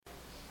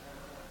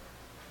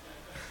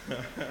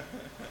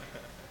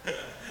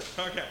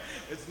Okay,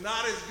 it's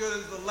not as good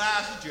as the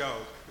last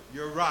joke.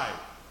 You're right,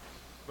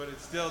 but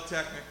it's still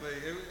technically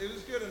it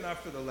was good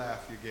enough for the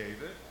laugh you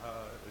gave it.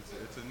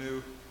 It's a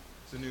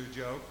new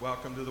joke.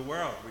 Welcome to the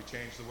world. We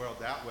changed the world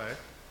that way.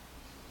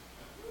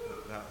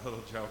 That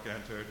little joke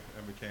entered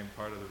and became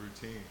part of the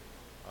routine.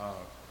 All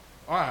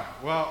right.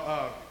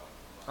 Well,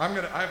 I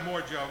have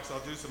more jokes. I'll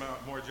do some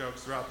more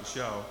jokes throughout the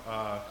show.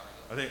 I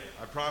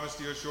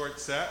promised you a short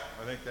set.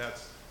 I think that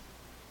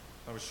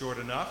was short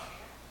enough.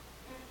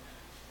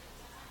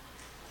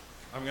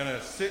 I'm going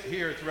to sit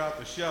here throughout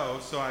the show,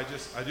 so I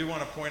do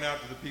want to point out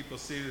to the people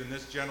seated in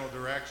this general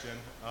direction,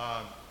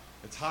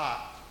 it's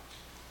hot.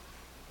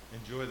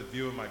 Enjoy the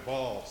view of my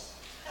balls.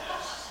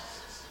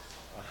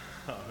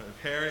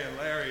 If Harry and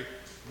Larry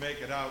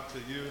make it out to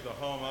you, the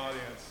home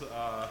audience,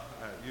 at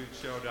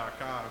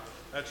EUGEshow.com,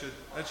 that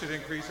should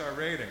increase our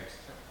ratings.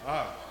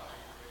 All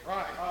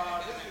right,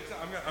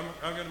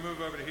 I'm going to move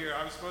over to here.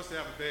 I was supposed to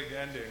have a big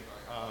ending,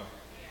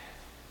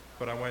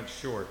 but I went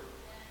short.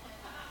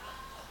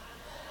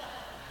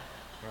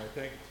 All right,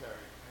 thank you, Terry.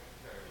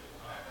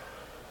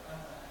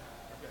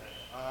 Okay.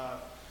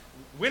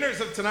 Winners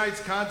of tonight's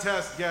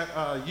contest get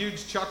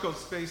EUGE Chuckles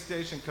Space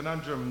Station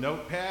Conundrum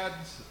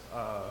notepads.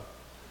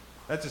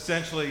 That's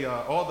essentially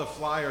all the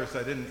flyers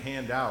I didn't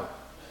hand out.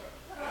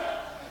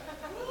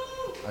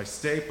 I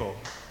staple.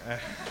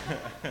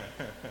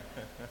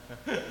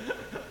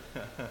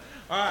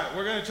 All right,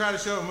 we're going to try to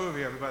show a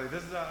movie, everybody.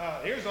 This is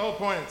here's the whole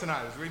point of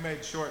tonight. Is we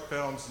made short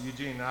films,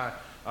 Eugene and I.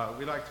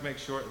 We like to make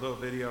short little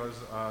videos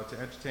to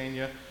entertain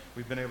you.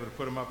 We've been able to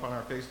put them up on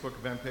our Facebook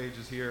event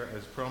pages here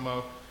as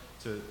promo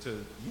to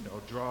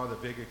draw the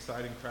big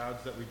exciting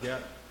crowds that we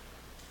get.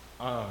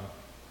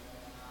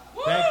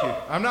 Thank you.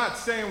 I'm not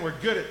saying we're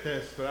good at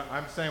this, but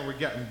I'm saying we're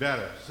getting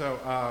better. So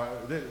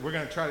we're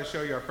going to try to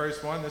show you our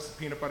first one. This is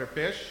Peanut Butter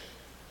Fish.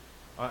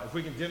 If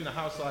we can dim the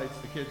house lights,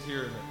 the kids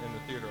here in the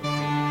theater will see.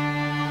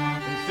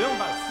 And filmed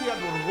by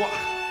Theodore Roy.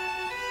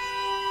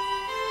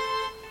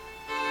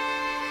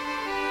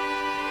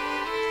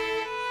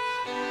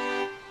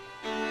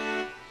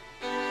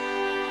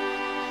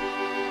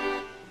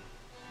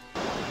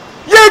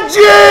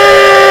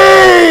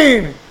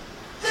 Eugene!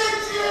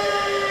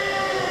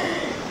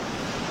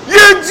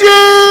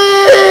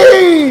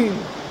 Eugene!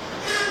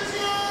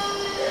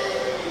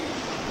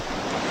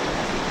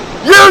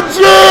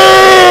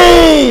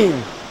 Eugene!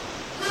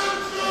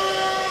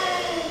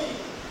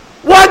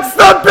 What's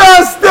the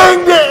best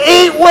thing to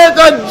eat with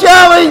a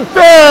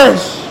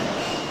jellyfish?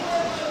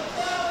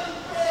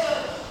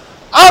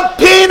 A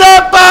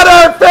peanut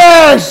butter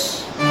fish!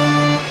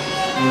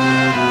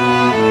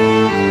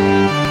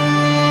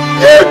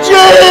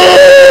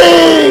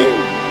 Eugene!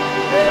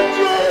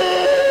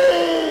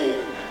 Eugene!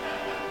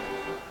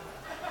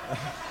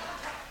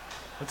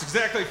 That's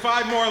exactly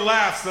 5 more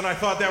laughs than I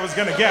thought that was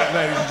going to get,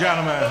 ladies and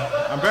gentlemen.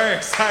 I'm very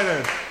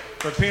excited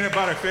for Peanut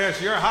Butter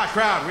Fish. You're a hot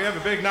crowd. We have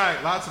a big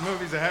night. Lots of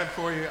movies ahead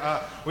for you.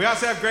 We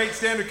also have great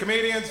stand-up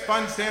comedians,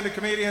 fun stand-up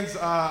comedians.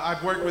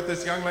 I've worked with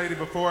this young lady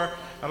before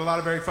at a lot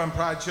of very fun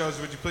Pride shows.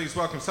 Would you please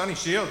welcome Sunny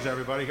Shields,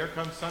 everybody. Here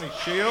comes Sunny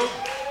Shields.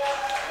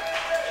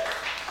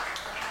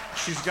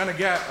 She's going to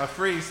get a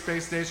free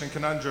Space Station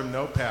Conundrum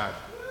notepad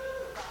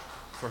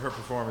for her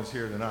performance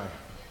here tonight.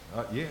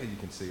 Yeah, you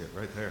can see it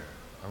right there.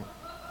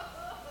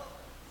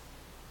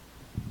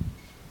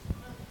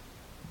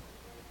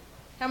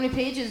 How many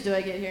pages do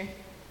I get here?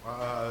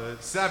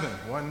 7.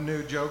 One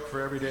new joke for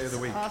every day of the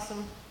week.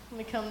 Awesome. Let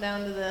me come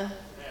down to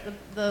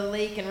the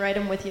lake and write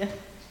them with you.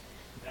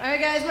 All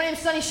right, guys, my name's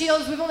Sunny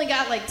Shields. We've only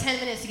got like 10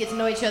 minutes to get to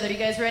know each other. You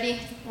guys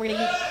ready? We're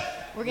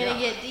gonna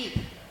get deep.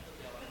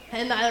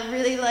 And I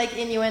really like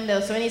innuendo,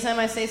 so anytime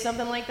I say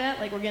something like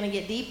that, like we're gonna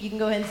get deep, you can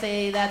go ahead and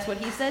say that's what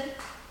he said.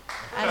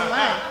 I don't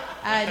mind.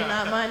 I do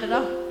not mind at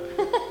all.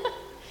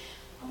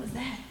 What was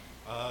that?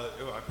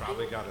 I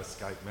probably got a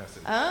Skype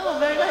message. Oh,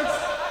 very nice.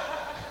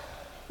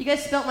 You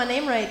guys spelt my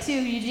name right too,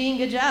 Eugene.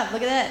 Good job.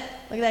 Look at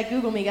that. Look at that.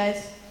 Google me,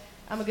 guys.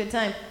 I'm a good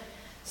time.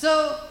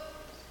 So,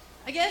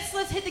 I guess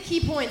let's hit the key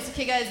points.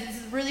 Okay, guys, this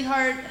is really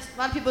hard. A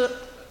lot of people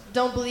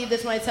don't believe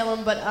this when I tell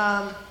them, but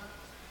I'm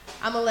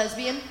a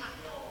lesbian.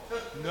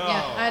 No.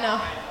 Yeah, I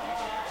know.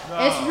 No.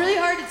 It's really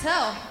hard to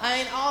tell.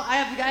 I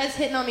have guys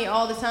hitting on me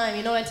all the time.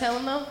 You know what I tell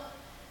them, though?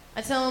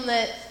 I tell them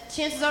that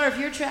chances are if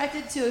you're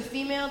attracted to a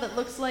female that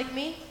looks like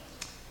me,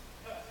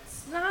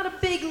 it's not a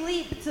big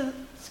leap to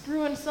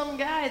screwing some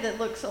guy that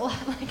looks a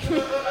lot like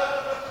me.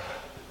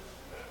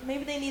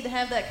 Maybe they need to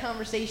have that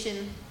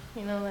conversation,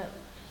 that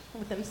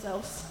with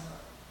themselves.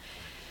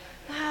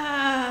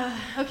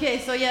 Okay,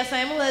 so yes, I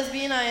am a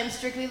lesbian. I am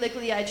strictly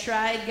lickly. I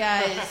tried,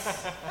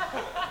 guys.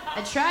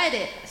 I tried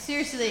it.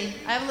 Seriously.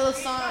 I have a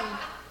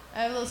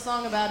little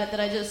song about it that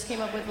I just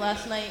came up with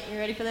last night. You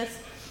ready for this?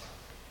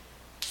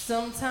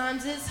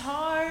 Sometimes it's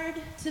hard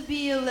to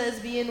be a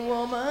lesbian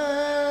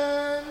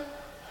woman,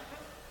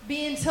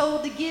 being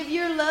told to give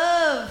your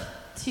love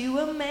to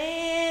a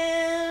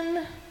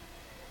man.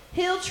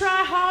 He'll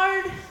try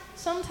hard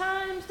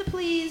sometimes to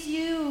please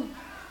you,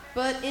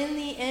 but in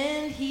the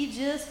end, he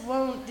just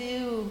won't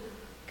do.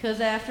 'Cause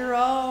after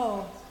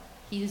all,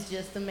 He's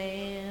just a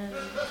man.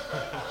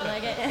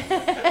 Like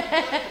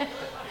it.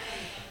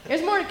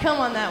 There's more to come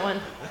on that one.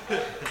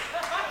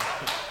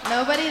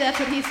 Nobody? That's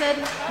what he said?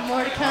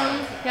 More to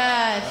come?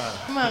 Gosh.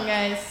 Come on,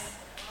 guys.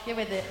 Get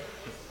with it.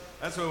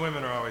 That's what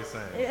women are always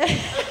saying.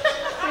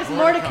 There's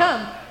more to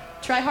come.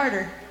 Try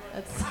harder.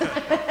 That's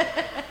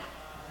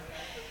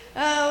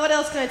what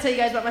else can I tell you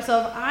guys about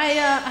myself? I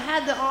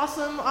had the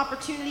awesome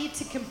opportunity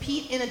to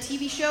compete in a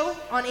TV show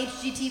on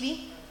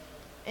HGTV.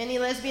 Any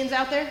lesbians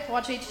out there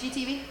watch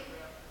HGTV?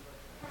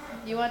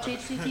 You watch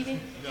HGTV?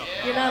 No.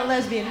 You're not a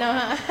lesbian, no,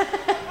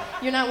 huh?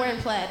 You're not wearing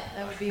plaid.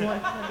 That would be one.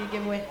 That would be a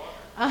giveaway.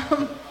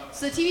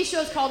 So the TV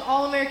show is called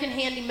All American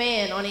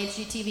Handyman on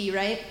HGTV,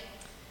 right?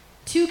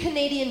 2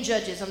 Canadian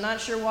judges. I'm not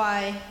sure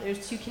why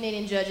there's 2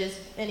 Canadian judges.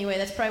 Anyway,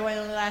 that's probably why it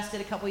only lasted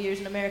a couple years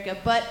in America.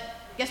 But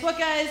guess what,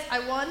 guys? I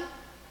won.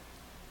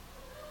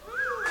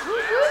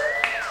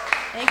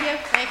 Thank you,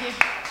 thank you.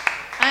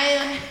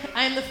 I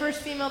am the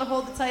first female to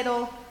hold the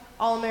title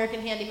All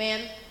American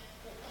Handyman.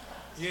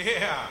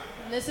 Yeah.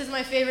 And this is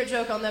my favorite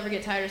joke. I'll never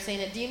get tired of saying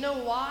it. Do you know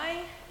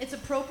why it's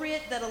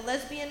appropriate that a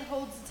lesbian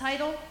holds the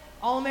title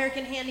All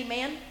American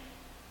Handyman?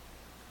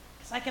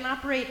 Because I can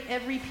operate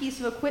every piece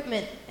of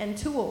equipment and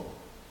tool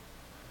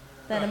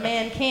that a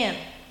man can.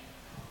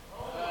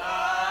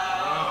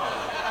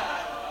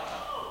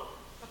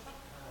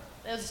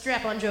 That was a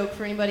strap-on joke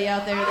for anybody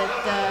out there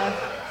that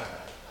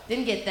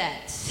didn't get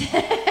that.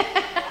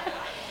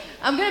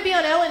 I'm going to be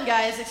on Ellen,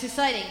 guys. It's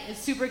exciting. It's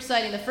super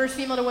exciting. The first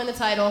female to win the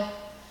title.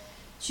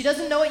 She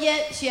doesn't know it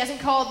yet. She hasn't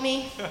called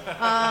me.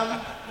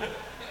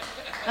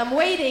 I'm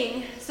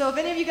waiting. So if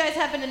any of you guys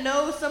happen to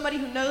know somebody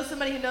who knows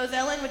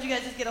Ellen, would you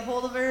guys just get a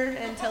hold of her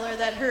and tell her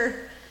that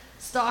her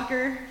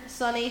stalker,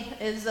 Sonny,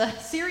 is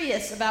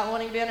serious about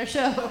wanting to be on her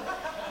show?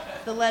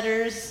 The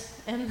letters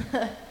and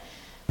the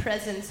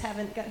presents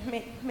haven't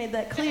made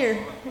that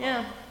clear.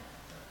 Yeah.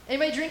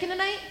 Anybody drinking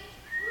tonight?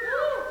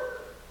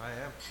 I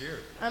am.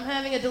 Cheers. I'm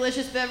having a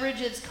delicious beverage.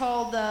 It's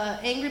called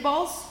Angry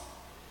Balls,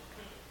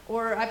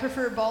 or I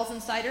prefer Balls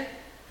and Cider.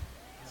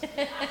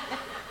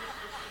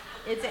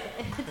 It's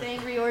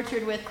Angry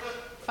Orchard with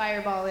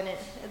Fireball in it.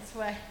 It's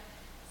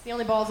the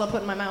only balls I'll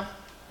put in my mouth.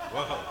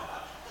 Whoa.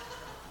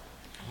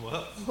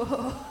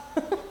 Whoa.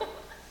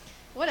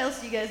 What else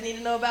do you guys need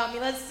to know about me?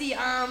 Let's see.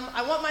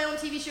 I want my own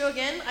TV show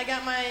again. I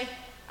got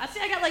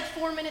like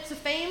 4 minutes of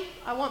fame.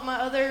 I want my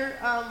other,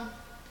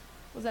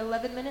 was that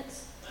 11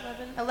 minutes?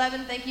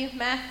 11, thank you.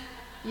 Math.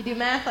 You do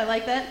math, I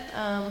like that.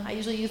 I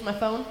usually use my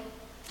phone.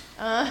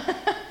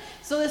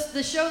 So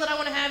the show that I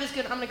want to have is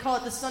good. I'm going to call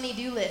it the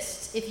Sunny-Do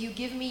List. If you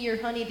give me your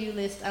honey-do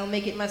list, I'll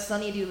make it my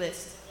Sunny-Do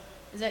List.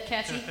 Is that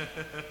catchy?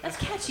 That's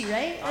catchy,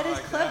 right? That is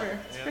clever.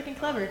 It's freaking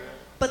clever.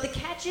 But the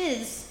catch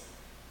is,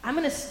 I'm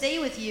going to stay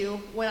with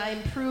you when I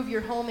improve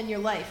your home and your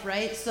life,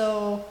 right?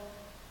 So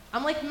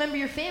I'm like a member of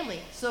your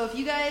family. So if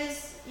you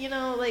guys,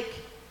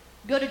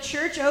 go to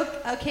church,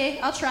 okay,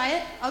 I'll try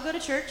it. I'll go to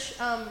church.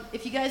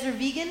 If you guys are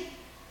vegan,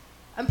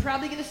 I'm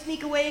probably going to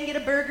sneak away and get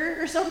a burger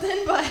or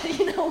something, but,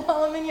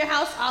 while I'm in your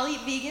house, I'll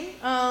eat vegan.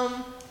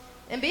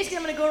 And basically,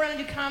 I'm going to go around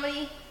and do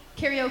comedy,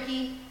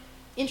 karaoke,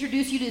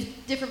 introduce you to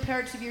different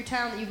parts of your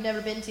town that you've never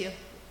been to.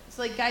 It's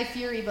like Guy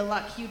Fieri, but a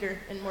lot cuter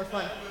and more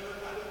fun.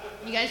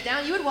 You guys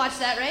down? You would watch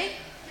that, right?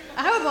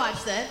 I would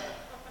watch that.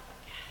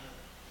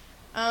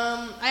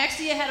 I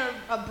actually had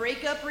a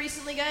breakup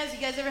recently, guys. You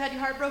guys ever had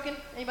your heart broken?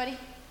 Anybody?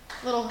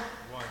 Little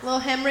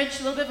hemorrhage,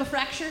 a little bit of a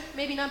fracture,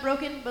 maybe not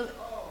broken, but...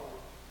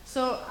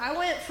 So I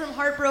went from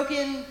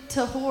heartbroken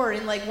to whore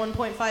in like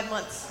 1.5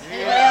 months.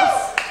 Anybody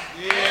else?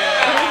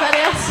 Yeah. Anybody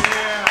else?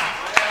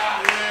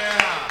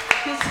 Yeah.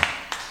 Because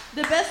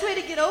the best way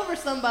to get over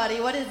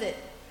somebody, what is it?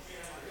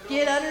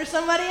 Get under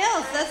somebody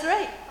else. That's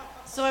right.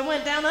 So I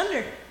went down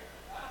under.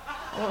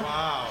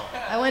 Wow.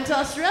 I went to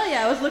Australia.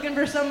 I was looking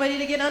for somebody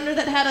to get under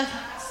that had a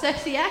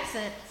sexy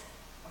accent.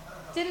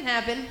 Didn't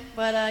happen,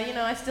 but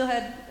I still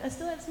had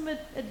some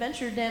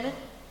adventure. Damn it!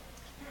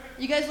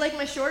 You guys like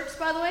my shorts,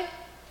 by the way?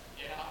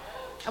 Yeah.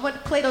 I went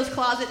to Plato's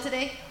Closet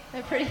today.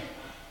 They're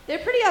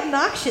pretty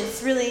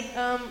obnoxious, really.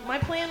 My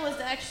plan was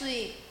to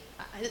actually.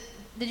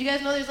 Did you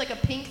guys know there's like a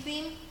pink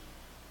theme?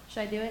 Should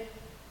I do it?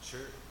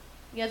 Sure.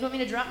 You guys want me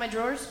to drop my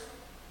drawers?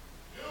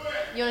 Do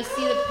it. You want to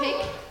see the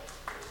pink?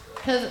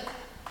 Because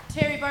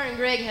Terry Barton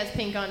Greg has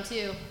pink on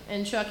too,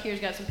 and Chuck here's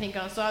got some pink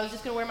on. So I was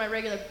just gonna wear my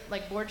regular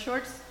board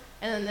shorts,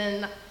 and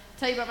then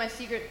tell you about my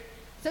secret.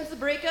 Since the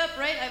breakup,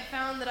 right? I've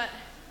found that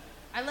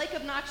I like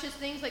obnoxious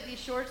things like these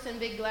shorts and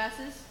big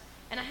glasses,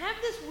 and I have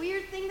this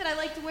weird thing that I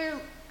like to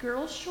wear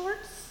girls'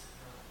 shorts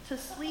to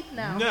sleep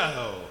now.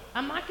 No.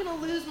 I'm not gonna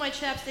lose my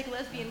chapstick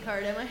lesbian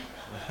card, am I?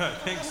 I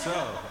think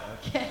so.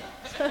 Okay.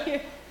 So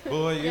here.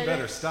 Boy, you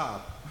better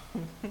stop.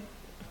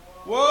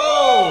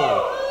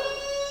 Whoa!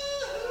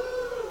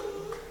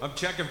 I'm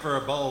checking for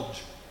a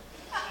bulge.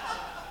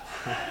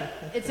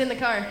 It's in the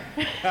car.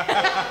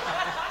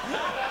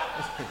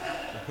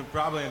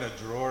 Probably in a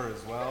drawer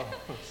as well.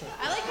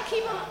 I like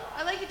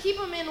to keep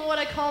them in what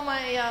I call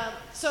my.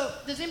 So,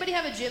 does anybody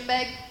have a gym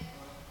bag?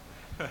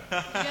 You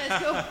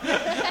guys go.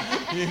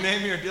 You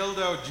name your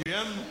dildo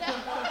Jim?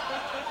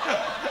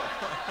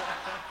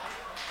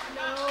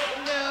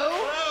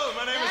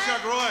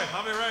 back, Roy.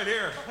 I'll be right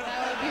here.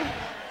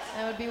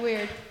 That would be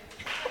weird.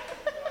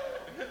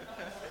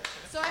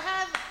 So I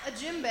have a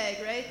gym bag,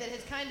 right, that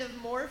has kind of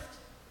morphed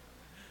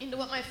into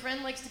what my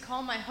friend likes to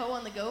call my hoe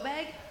on the go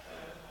bag.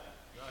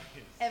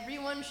 Nice.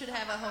 Everyone should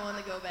have a hoe on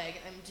the go bag.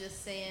 I'm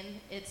just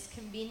saying, it's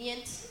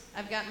convenient.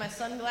 I've got my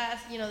sunglass,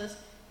 you know, this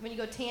when you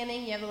go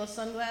tanning, you have the little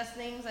sunglass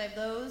things. I have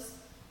those.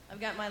 I've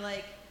got my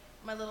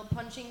little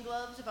punching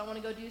gloves if I want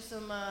to go do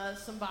some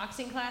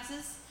boxing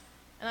classes,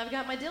 and I've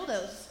got my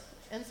dildos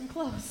and some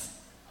clothes,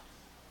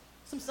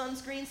 some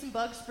sunscreen, some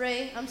bug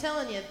spray. I'm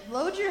telling you,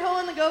 load your hoe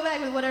on the go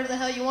bag with whatever the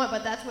hell you want,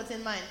 but that's what's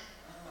in mine.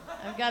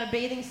 I've got a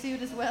bathing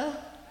suit as well.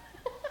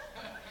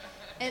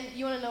 And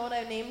you want to know what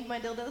I've named my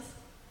dildos?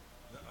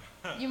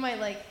 You might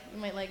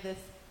like this.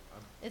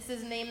 It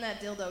says name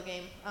that dildo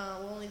game.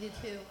 We'll only do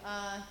two.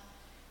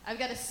 I've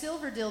got a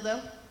silver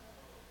dildo.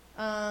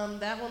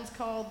 That one's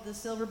called the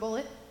Silver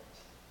Bullet.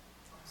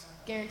 It's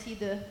guaranteed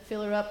to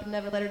fill her up and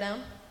never let her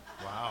down.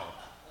 Wow.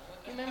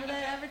 Remember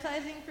that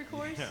advertising for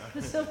Coors? Yeah.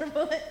 The Silver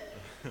Bullet?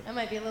 I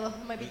might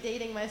be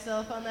dating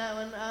myself on that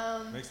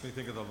one. Makes me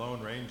think of the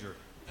Lone Ranger.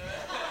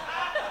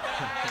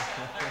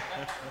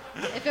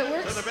 If it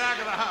works. To the back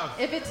of the house.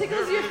 If it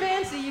tickles your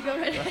fancy, you go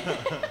right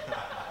ahead.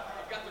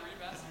 Got the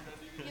remastered on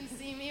DVD. You can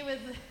see me with.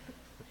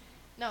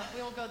 No,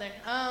 we won't go there.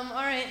 All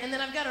right, and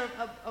then I've got a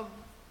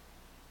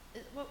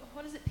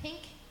what is it?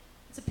 Pink?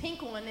 It's a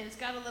pink one, and it's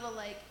got a little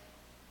like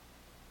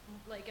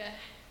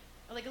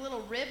a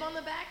little rib on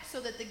the back, so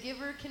that the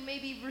giver can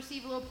maybe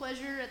receive a little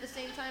pleasure at the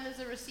same time as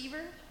the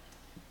receiver.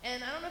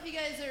 And I don't know if you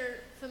guys are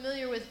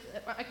familiar with.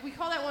 We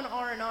call that one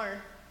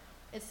R&R.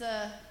 It's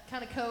a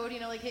kind of code, you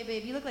know, like, hey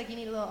babe, you look like you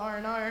need a little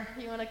R&R.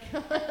 You want to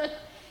come on?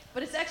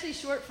 But it's actually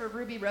short for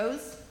Ruby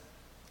Rose.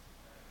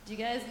 Do you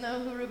guys know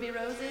who Ruby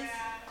Rose is?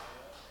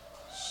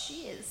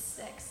 She is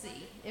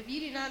sexy. If you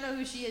do not know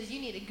who she is, you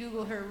need to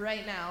Google her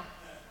right now.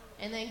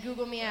 And then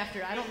Google me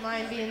after. I don't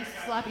mind being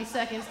sloppy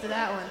seconds to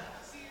that one.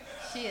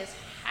 She is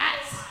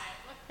hot.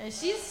 And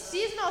she's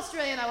an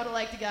Australian I would have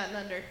liked to gotten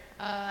under.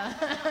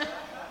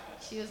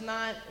 She was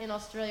not in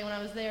Australia when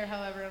I was there,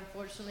 however,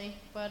 unfortunately.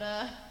 But,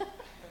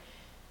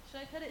 should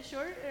I cut it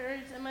short, or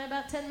am I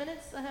about 10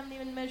 minutes? I haven't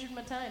even measured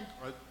my time.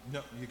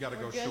 No, you got to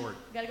go good? short.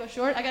 Got to go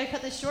short? I got to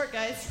cut this short,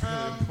 guys. It's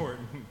really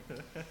important.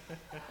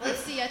 Let's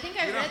see. I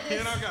think I read this.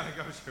 You don't got to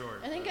go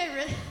short. I think I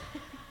read.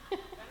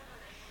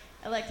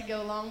 I like to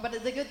go long,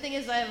 but the good thing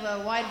is I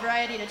have a wide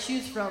variety to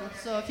choose from.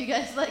 So if you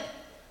guys like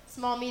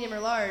small, medium,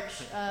 or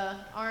large,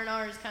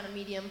 R&R is kind of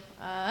medium.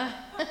 Yeah.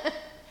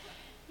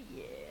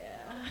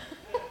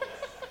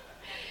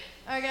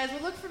 All right, guys.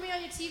 Well, look for me on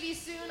your TV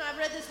soon. I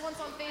read this once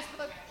on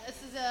Facebook.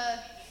 This is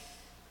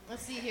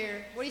let's see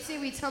here. What do you say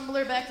we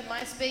Tumblr back to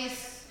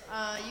MySpace?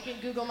 You can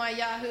Google my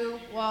Yahoo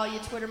while you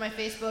Twitter my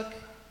Facebook.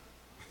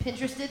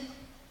 Pinterested.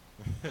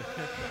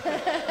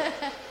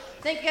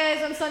 Thank you,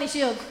 guys. I'm Sonny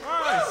Shields.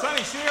 All right,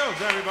 Sonny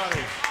Shields,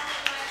 everybody.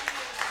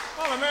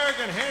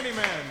 All-American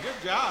Handyman.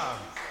 Good job.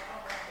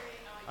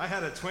 I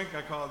had a twink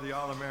I called the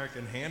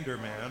All-American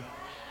Handerman.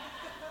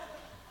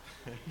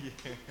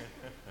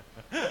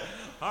 Yeah.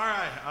 All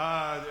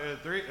right,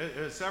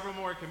 several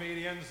more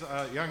comedians.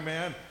 Young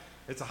man,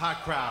 it's a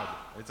hot crowd.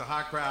 It's a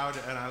hot crowd,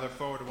 and I look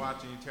forward to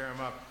watching you tear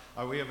them up.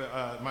 We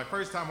have my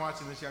first time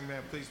watching this young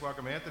man. Please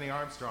welcome Anthony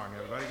Armstrong,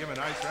 everybody. Give him a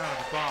nice round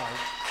of applause.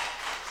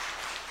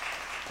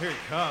 Here he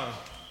comes.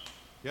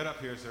 Get up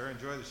here, sir.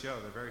 Enjoy the show.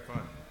 They're very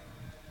fun.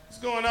 What's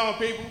going on,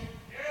 people?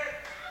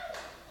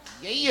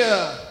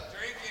 Yeah.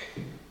 Drink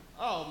it.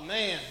 Oh,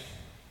 man.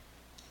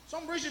 So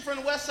I'm originally from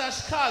the west side of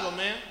Chicago,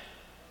 man.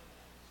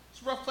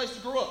 It's a rough place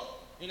to grow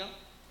up, you know.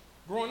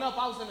 Growing up,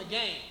 I was in a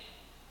gang,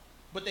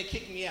 but they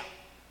kicked me out.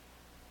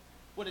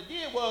 What it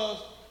did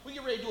was, we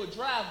get ready to do a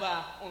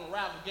drive-by on a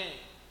rival gang.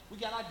 We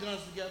got our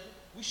guns together,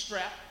 we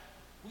strapped,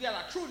 we got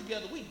our crew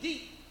together, we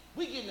deep,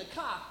 we get in the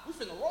car, we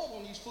finna roll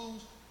on these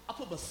fools. I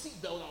put my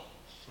seatbelt on.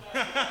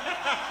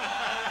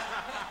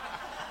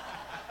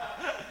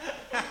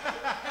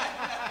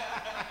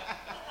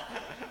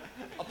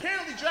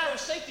 Apparently, driver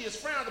safety is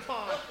frowned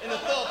upon in the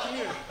thug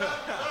community.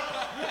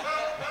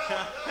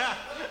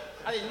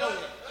 I didn't know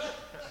that.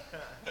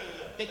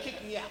 They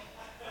kicked me out.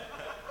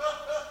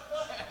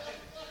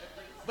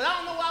 But I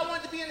don't know why I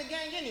wanted to be in the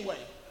gang anyway.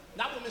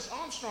 Not with Miss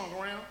Armstrong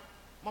around.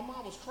 My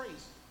mom was crazy.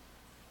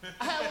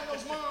 I had one of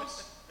those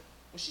moms,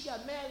 when she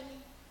got mad at me,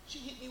 she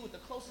hit me with the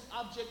closest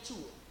object to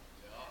her.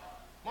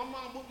 My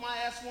mom whooped my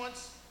ass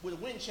once with a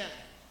wind chime.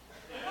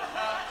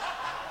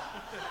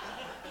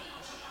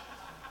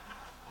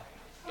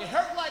 It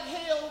hurt like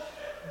hell,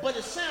 but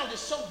it sounded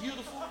so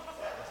beautiful.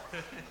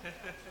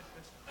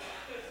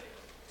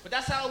 But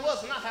that's how it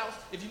was in our house.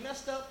 If you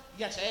messed up,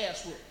 you got your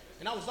ass whooped.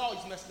 And I was always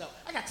messing up.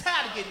 I got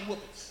tired of getting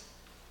whoopings.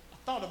 I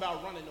thought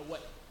about running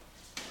away.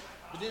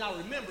 But then I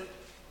remembered,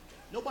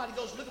 nobody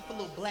goes looking for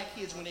little black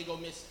kids when they go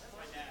missing.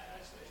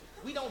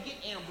 We don't get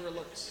Amber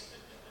Alerts.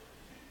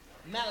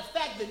 Matter of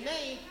fact, the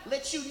name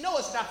lets you know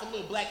it's not for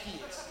little black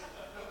kids.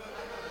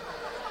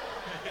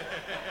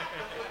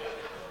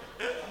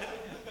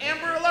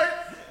 Amber Alert?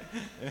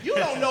 You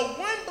don't know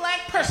one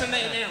black person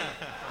named Amber.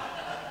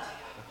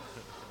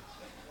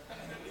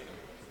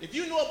 If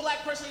you know a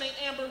black person named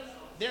Amber,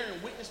 they're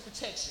in witness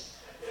protection.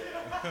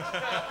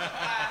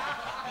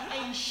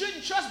 And you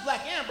shouldn't trust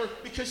Black Amber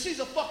because she's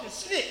a fucking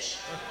snitch.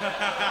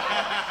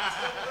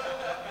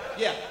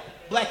 Yeah,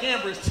 Black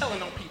Amber is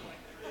telling on people.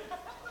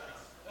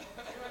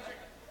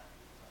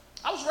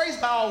 I was raised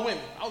by all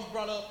women. I was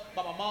brought up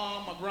by my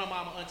mom, my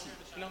grandma, my auntie,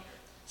 you know?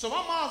 So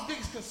my mom's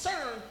biggest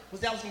concern was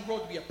that I was gonna grow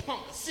up to be a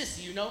punk, a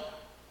sissy, you know?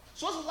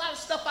 So there's a lot of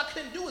stuff I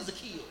couldn't do as a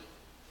kid.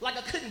 Like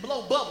I couldn't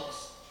blow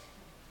bubbles.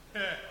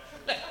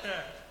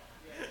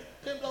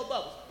 Couldn't blow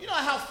bubbles. You know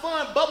how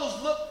fun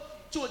bubbles look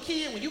to a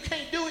kid when you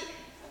can't do it?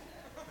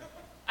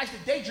 I used to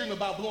daydream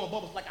about blowing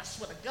bubbles. Like, I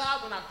swear to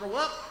God, when I grow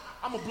up,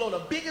 I'm gonna blow the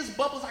biggest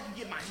bubbles I can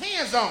get my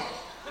hands on.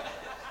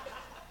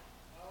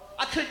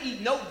 I couldn't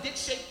eat no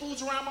dick-shaped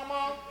foods around my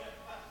mom.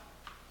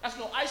 That's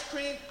no ice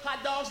cream,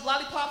 hot dogs,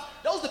 lollipops.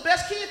 Those are the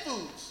best kid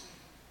foods.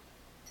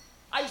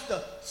 I used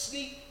to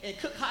sneak and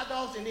cook hot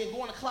dogs and then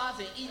go in the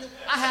closet and eat them.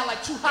 I had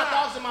like 2 hot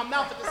dogs in my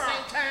mouth at the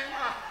same time.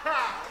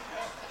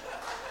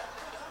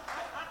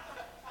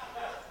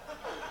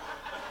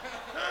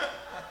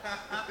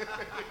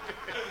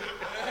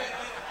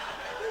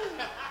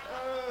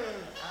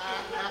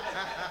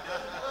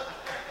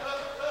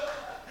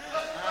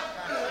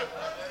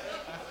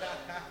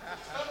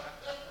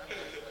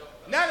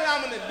 Now that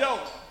I'm an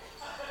adult,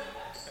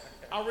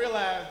 I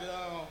realized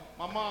that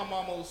my mom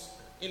almost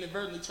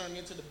inadvertently turned me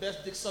into the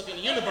best dick sucker in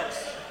the universe.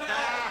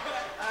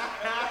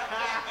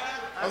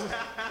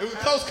 It was a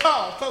close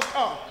call.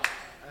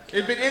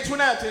 It's been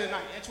Antoinette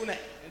tonight.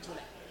 Antoinette.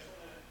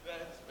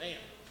 Man,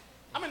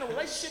 I'm in a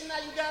relationship now,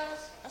 you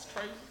guys. That's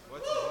crazy.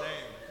 What's his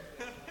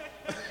name?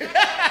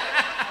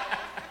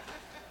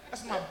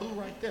 That's my boo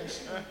right there.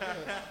 She right there.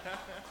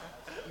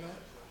 You know?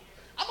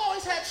 I've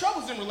always had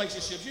troubles in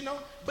relationships, you know,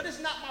 but it's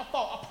not my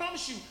fault. I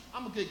promise you,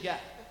 I'm a good guy.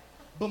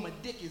 But my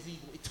dick is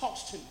evil. It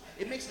talks to me.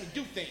 It makes me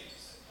do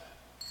things.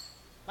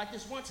 Like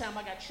this one time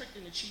I got tricked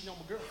into cheating on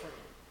my girlfriend.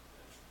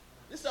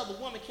 This other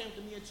woman came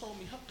to me and told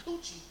me her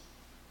coochie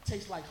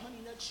tastes like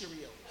Honey Nut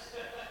Cheerios.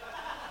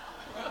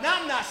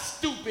 Now I'm not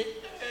stupid,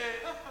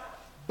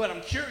 but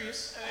I'm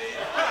curious.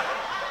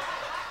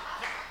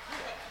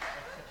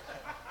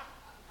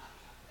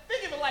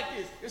 Think of it like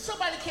this. If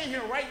somebody came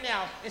here right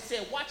now and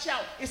said, watch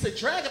out, it's a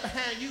dragon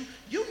behind you,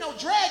 you know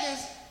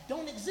dragons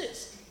don't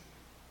exist.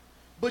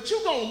 But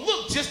you're gonna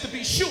look just to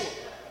be sure.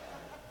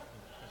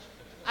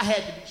 I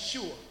had to be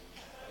sure.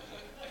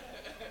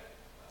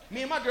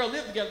 Me and my girl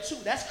live together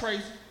too. That's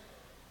crazy.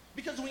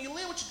 Because when you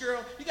live with your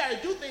girl, you gotta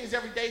do things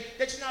every day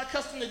that you're not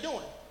accustomed to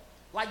doing.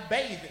 Like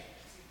bathing.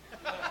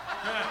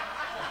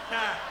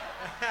 I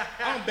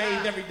don't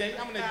bathe every day.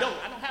 I'm an adult.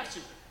 I don't have to.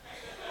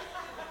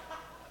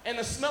 And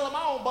the smell of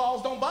my own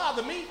balls don't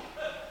bother me.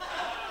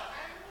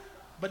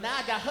 But now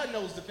I got her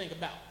nose to think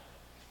about.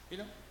 You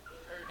know?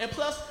 And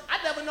plus,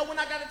 I never know when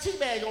I got a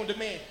teabag on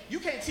demand. You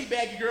can't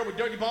teabag your girl with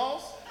dirty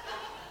balls.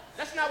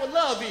 That's not what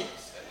love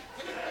is.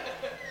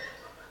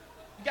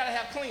 You gotta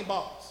have clean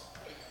balls.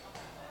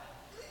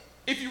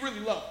 If you really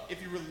love.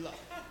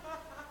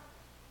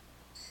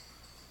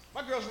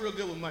 My girl's real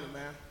good with money,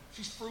 man.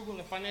 She's frugal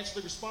and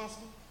financially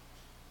responsible.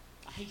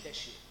 I hate that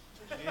shit.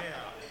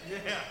 Yeah.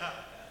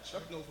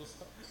 Chuck knows what's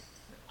up.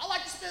 I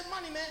like to spend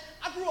money, man.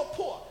 I grew up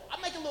poor. I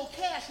make a little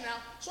cash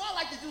now, so I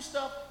like to do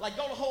stuff like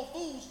go to Whole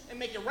Foods and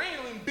make it rain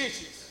on them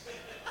bitches.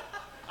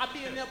 I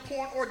be in there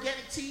pouring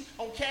organic tea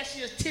on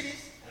cashier's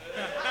titties,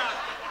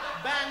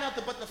 buying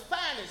nothing but the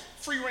finest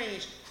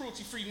free-range,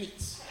 cruelty-free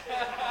meats.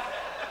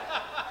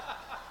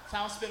 That's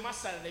how I spend my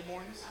Saturday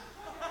mornings.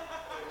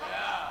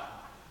 Yeah.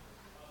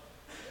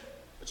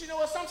 But you know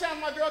what?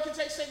 Sometimes my girl can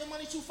save the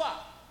money too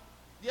far.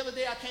 The other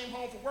day I came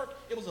home from work,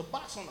 it was a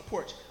box on the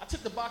porch. I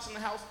took the box in the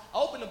house, I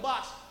opened the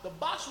box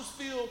was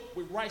filled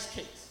with rice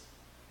cakes.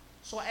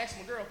 So I asked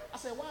my girl, I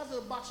said, why is there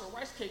a box of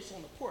rice cakes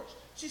on the porch?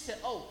 She said,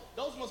 oh,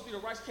 those must be the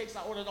rice cakes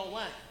I ordered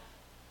online.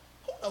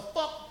 Who the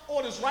fuck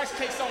orders rice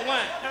cakes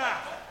online?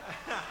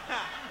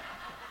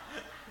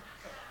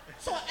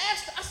 So I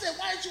asked her, I said,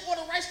 why did you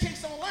order rice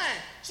cakes online?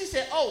 She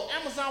said, oh,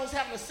 Amazon was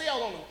having a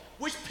sale on them,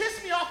 which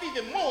pissed me off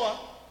even more,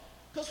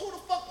 because who the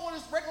fuck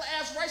orders regular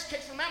ass rice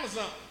cakes from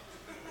Amazon?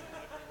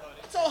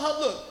 I told her,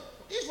 look,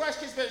 these rice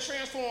cakes better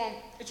transform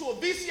into a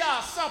VCR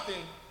or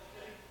something,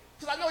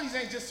 because I know these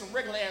ain't just some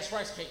regular ass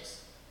rice cakes.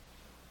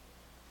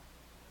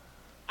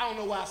 I don't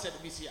know why I said the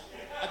VCR.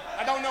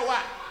 I don't know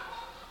why.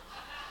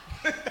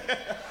 I'd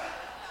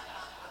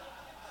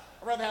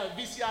rather have a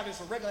VCR than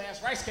some regular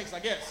ass rice cakes, I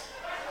guess.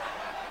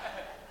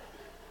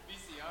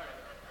 VCR.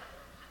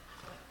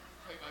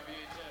 Play my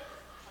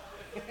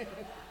VHS.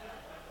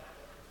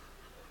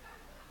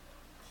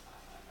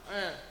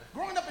 Man,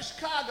 growing up in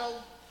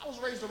Chicago, I was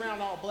raised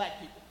around all black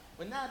people.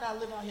 But now that I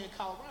live out here in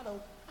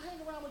Colorado, I hang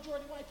around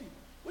majority white people,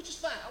 which is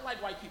fine. I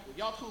like white people.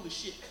 Y'all cool as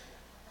shit.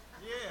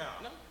 Yeah.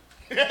 No?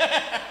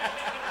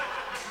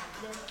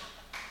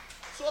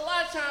 So a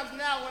lot of times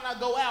now when I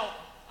go out,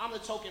 I'm the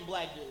token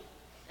black dude.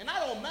 And I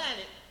don't mind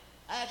it.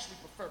 I actually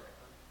prefer it.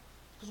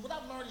 Because what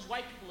I've learned is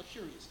white people are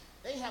curious.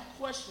 They have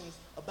questions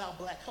about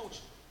black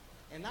culture.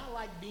 And I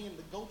like being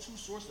the go-to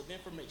source of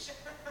information.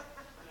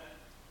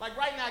 Like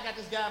right now, I got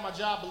this guy at my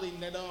job believing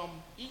that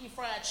eating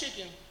fried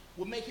chicken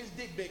will make his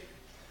dick bigger.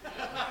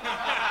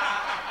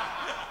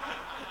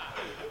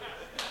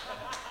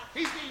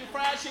 He's eating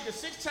fried chicken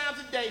 6 times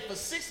a day for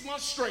 6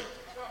 months straight.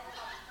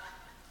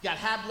 Got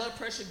high blood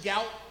pressure,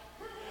 gout.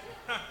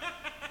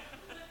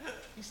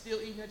 He's still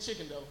eating that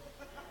chicken though.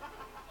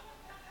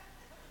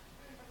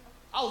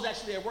 I was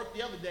actually at work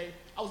the other day.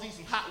 I was eating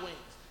some hot wings.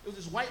 There was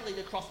this white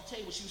lady across the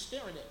table. She was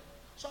staring at me.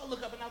 So I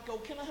look up and I go,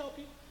 "Can I help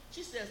you?"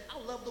 She says, "I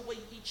love the way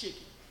you eat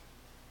chicken."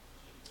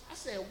 I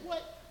said,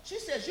 "What?" She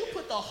says, "You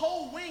put the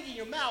whole wing in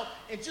your mouth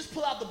and just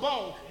pull out the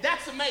bone.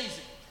 That's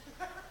amazing."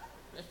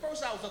 At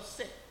first I was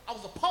upset. I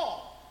was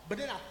appalled. But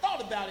then I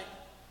thought about it.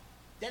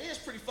 That is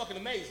pretty fucking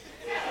amazing.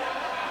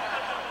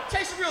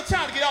 Takes some real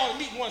time to get all the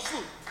meat in one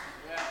swoop.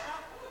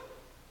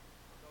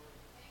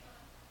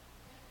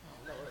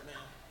 Oh, Lord, man.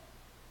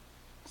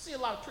 I see a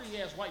lot of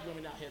pretty ass white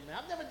women out here, man.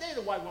 I've never dated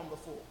a white woman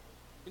before.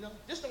 You know,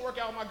 this don't work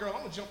out with my girl.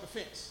 I'm gonna jump the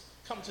fence,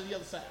 coming to the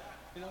other side.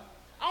 You know,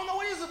 I don't know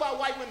what it is about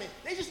white women.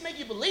 They just make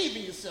you believe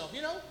in yourself.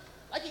 You know,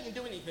 like you can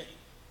do anything.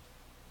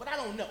 But I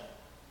don't know,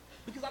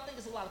 because I think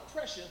it's a lot of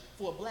pressure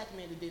for a black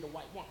man to date a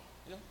white woman.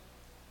 You know,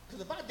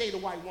 because if I date a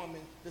white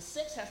woman, the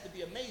sex has to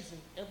be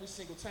amazing every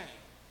single time.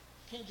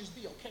 Can't just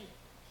be okay.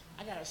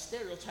 I got a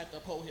stereotype to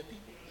uphold here,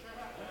 people.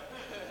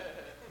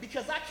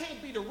 Because I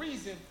can't be the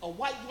reason a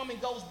white woman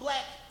goes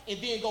black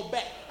and then go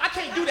back. I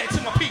can't do that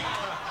to my people.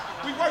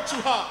 We work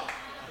too hard.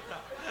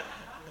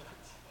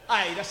 All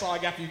right, that's all I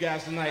got for you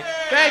guys tonight.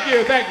 Thank you.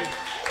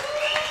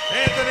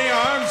 Anthony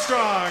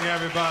Armstrong,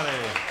 everybody.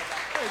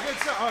 Hey, good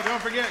stuff. Oh,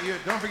 don't forget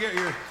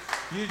your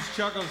EUGE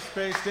Chuckles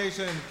Space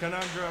Station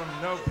Conundrum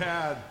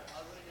Notepad.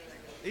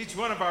 Each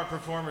one of our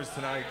performers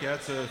tonight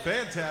gets a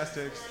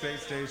fantastic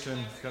Space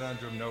Station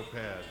Conundrum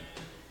Notepad.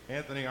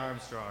 Anthony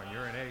Armstrong,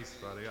 you're an ace,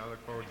 buddy. I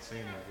look forward to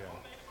seeing you again.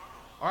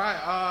 All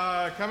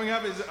right, coming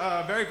up is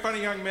a very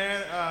funny young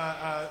man,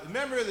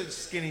 member of the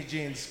Skinny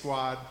Jeans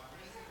Squad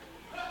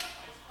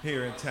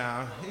here in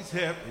town. He's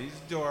hip, he's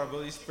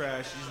adorable, he's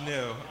fresh, he's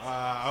new.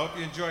 I hope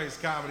you enjoy his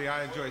comedy.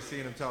 I enjoy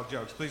seeing him tell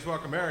jokes. Please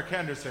welcome Eric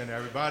Henderson,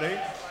 everybody.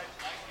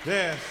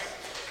 This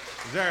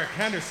is Eric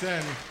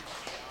Henderson.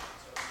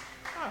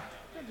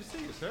 Good to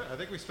see you, sir. I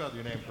think we spelled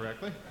your name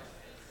correctly.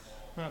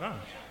 Right on.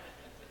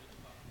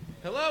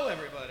 Hello,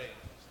 everybody.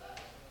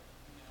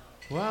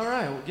 Well, all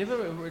right.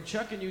 Well, we're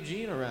Chuck and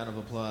Eugene a round of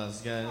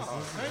applause, guys.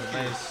 This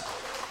is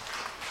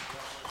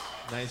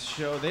a nice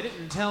show. They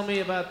didn't tell me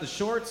about the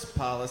shorts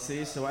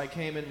policy, so I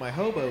came in my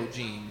hobo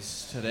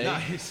jeans today.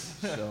 Nice.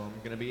 So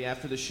I'm gonna be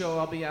after the show.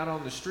 I'll be out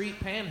on the street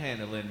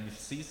panhandling. If you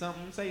see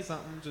something, say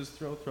something. Just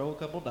throw a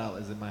couple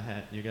dollars in my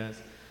hat, you guys.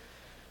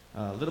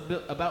 A little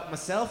bit about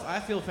myself. I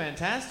feel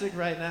fantastic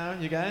right now,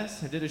 you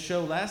guys. I did a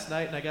show last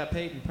night and I got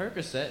paid in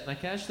Percocet, and I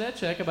cashed that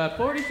check about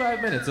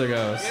 45 minutes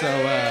ago. So,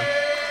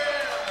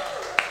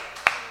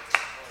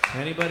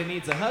 anybody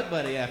needs a hug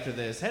buddy after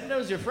this, head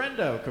knows your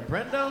friendo.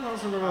 Comprendo?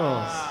 Those are the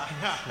rules.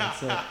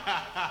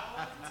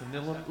 It's a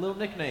little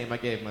nickname I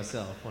gave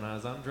myself when I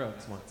was on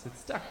drugs once. It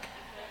stuck.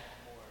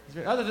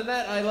 Other than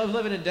that, I love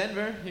living in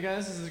Denver. You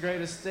guys, this is the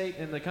greatest state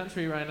in the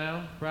country right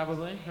now,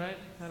 probably, right?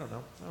 I don't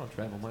know. I don't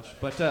travel much.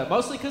 But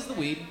mostly because of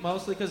the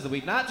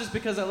weed. Not just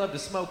because I love to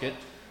smoke it.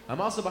 I'm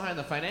also behind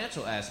the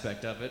financial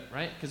aspect of it,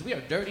 right? Because we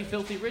are dirty,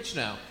 filthy rich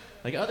now.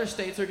 Like other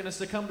states are going to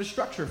succumb to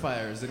structure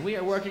fires, and we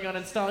are working on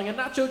installing a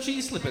nacho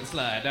cheese slip and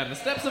slide down the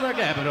steps of our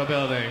Capitol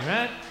building,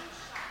 right?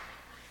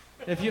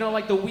 If you don't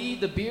like the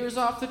weed, the beer's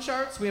off the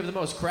charts. We have the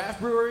most craft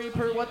brewery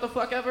per what the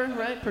fuck ever,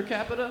 right? Per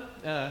capita.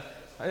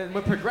 And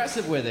we're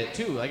progressive with it,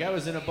 too. Like, I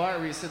was in a bar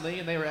recently,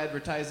 and they were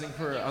advertising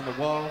on the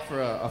wall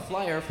for a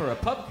flyer for a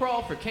pub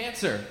crawl for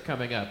cancer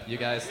coming up, you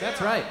guys.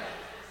 That's right.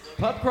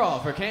 Pub crawl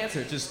for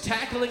cancer. Just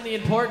tackling the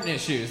important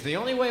issues the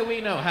only way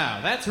we know how.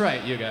 That's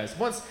right, you guys.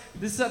 Once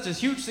this is such a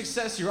huge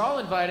success, you're all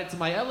invited to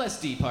my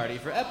LSD party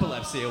for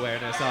epilepsy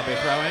awareness I'll be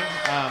throwing.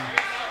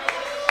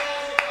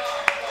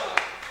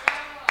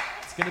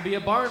 It's going to be a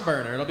barn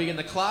burner. It'll be in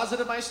the closet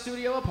of my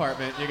studio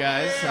apartment, you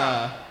guys.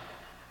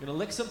 Gonna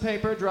lick some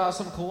paper, draw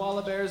some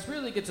koala bears,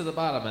 really get to the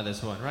bottom of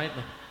this one, right?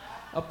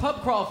 A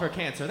pub crawl for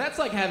cancer. That's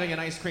like having an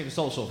ice cream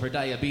social for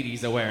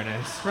diabetes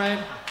awareness,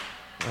 right?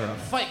 Or a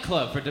fight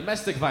club for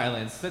domestic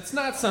violence. That's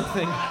not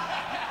something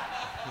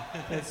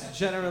that's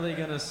generally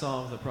gonna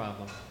solve the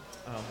problem.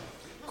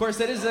 Of course,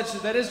 that is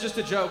just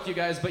a joke, you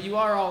guys, but you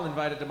are all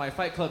invited to my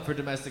fight club for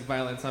domestic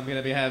violence I'm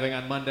gonna be having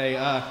on Monday.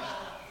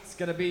 It's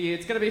gonna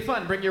be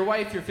fun. Bring your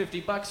wife, your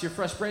 $50, your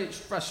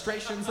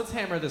frustrations. Let's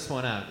hammer this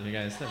one out, you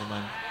guys. Never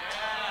mind.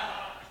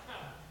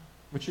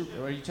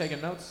 Are you taking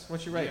notes?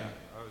 What you writing?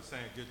 Yeah, I was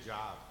saying good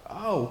job.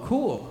 Oh,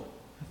 cool.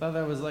 I thought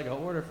that was like an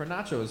order for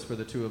nachos for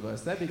the two of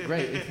us. That'd be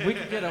great. If we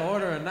could get an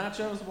order of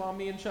nachos while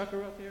me and Chuck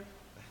are up here.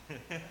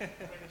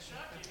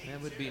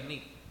 That would be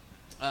neat.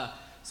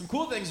 Some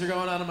cool things are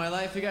going on in my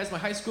life. You guys, my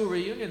high school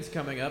reunion's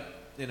coming up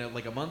in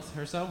like a month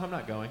or so. I'm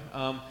not going.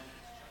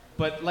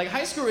 But like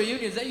high school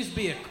reunions, that used to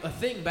be a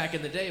thing back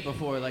in the day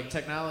before like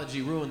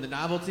technology ruined the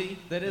novelty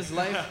that is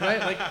life, right?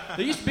 Like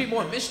there used to be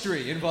more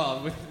mystery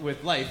involved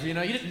with life. You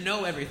know, you didn't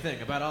know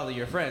everything about all of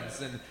your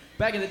friends. And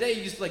back in the day,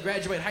 you used to like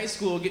graduate high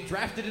school, get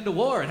drafted into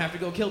war, and have to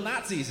go kill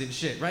Nazis and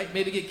shit, right?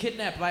 Maybe get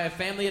kidnapped by a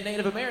family of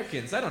Native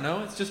Americans. I don't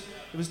know. It's just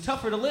it was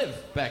tougher to live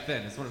back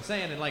then. Is what I'm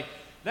saying. And like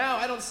now,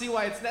 I don't see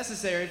why it's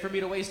necessary for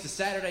me to waste a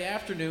Saturday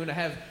afternoon to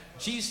have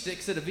cheese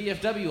sticks at a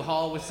VFW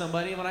hall with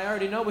somebody when I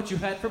already know what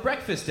you've had for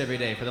breakfast every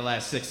day for the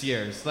last 6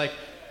 years. Like,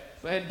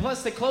 and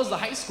plus they closed the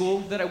high school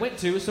that I went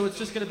to, so it's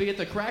just going to be at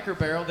the Cracker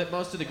Barrel that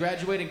most of the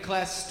graduating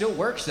class still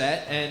works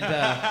at, and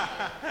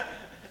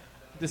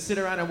to sit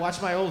around and watch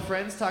my old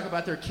friends talk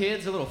about their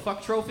kids or little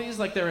fuck trophies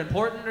like they're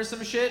important or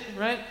some shit,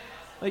 right?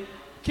 Like,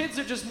 kids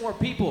are just more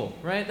people,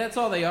 right? That's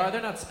all they are.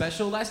 They're not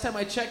special. Last time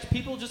I checked,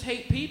 people just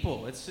hate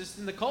people. It's just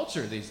in the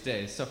culture these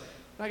days. So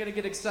I'm not going to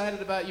get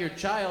excited about your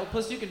child.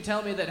 Plus, you can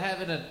tell me that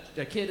having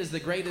a kid is the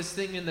greatest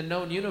thing in the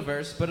known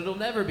universe, but it'll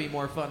never be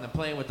more fun than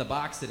playing with the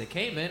box that it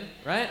came in,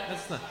 right?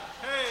 That's not...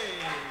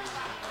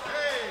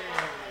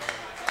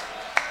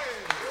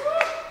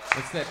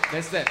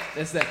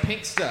 That's that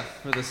pink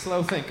stuff for the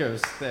slow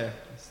thinkers there.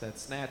 It's that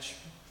snatch.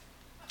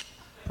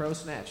 Pro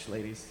snatch,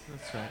 ladies.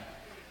 That's right.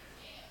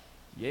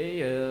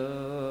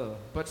 Yeah.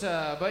 But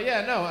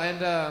yeah, no,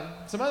 and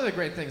some other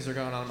great things are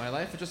going on in my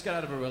life. I just got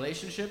out of a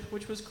relationship,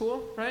 which was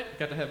cool, right?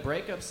 Got to have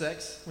breakup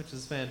sex, which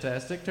is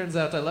fantastic. Turns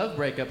out I love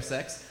breakup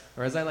sex,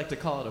 or as I like to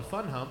call it, a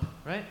fun hump,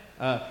 right?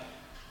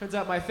 Turns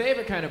out my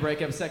favorite kind of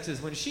breakup sex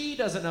is when she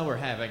doesn't know we're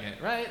having it,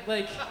 right?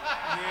 Like,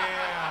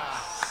 yeah.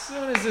 As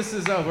soon as this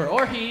is over,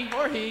 or he,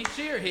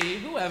 she or he,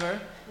 whoever,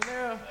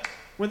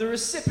 when the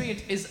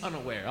recipient is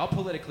unaware. I'll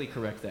politically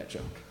correct that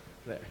joke.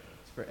 There,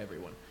 it's for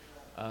everyone.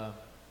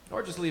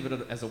 Or just leave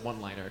it as a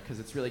one-liner, because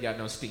it's really got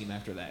no steam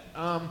after that.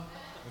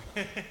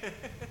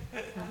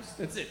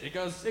 That's it. It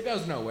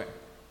goes nowhere.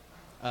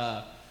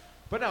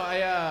 But no,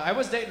 I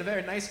was dating a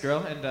very nice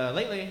girl, and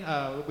lately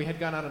we had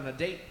gone out on a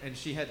date, and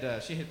she had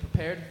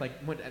prepared, like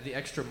went the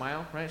extra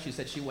mile, right? She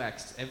said she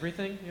waxed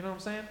everything, you know what I'm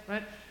saying,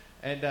 right?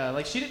 And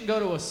like she didn't go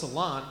to a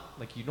salon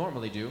like you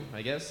normally do,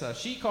 I guess.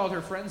 She called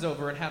her friends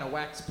over and had a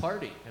wax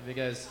party, and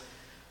because.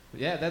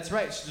 Yeah, that's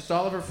right. Just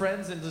all of her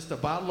friends and just a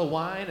bottle of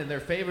wine and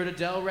their favorite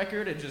Adele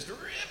record and just rip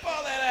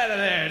all that out of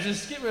there.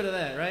 Just get rid of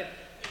that, right?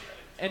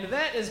 And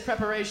that is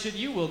preparation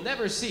you will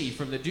never see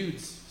from the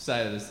dude's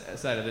side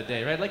of the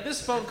day, right? Like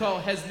this phone call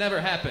has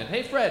never happened.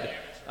 Hey, Fred,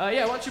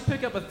 yeah, why don't you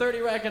pick up a 30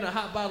 rack and a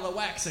hot bottle of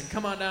wax and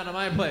come on down to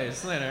my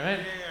place later, right?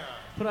 Yeah.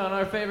 Put on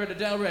our favorite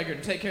Adele record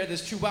and take care of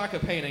this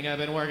Chewbacca painting I've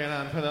been working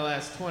on for the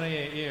last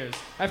 28 years.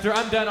 After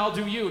I'm done, I'll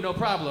do you, no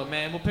problem,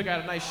 man. We'll pick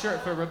out a nice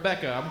shirt for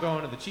Rebecca. I'm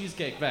going to the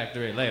Cheesecake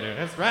Factory later.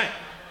 That's right.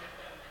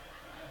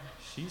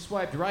 She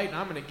swiped right, and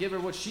I'm going to give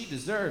her what she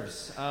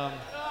deserves.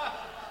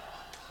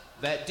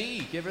 That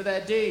D, give her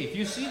that D. If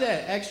you see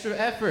that extra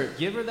effort,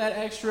 give her that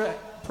extra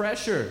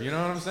pressure. You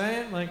know what I'm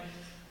saying? Like,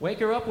 wake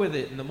her up with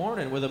it in the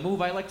morning with a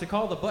move I like to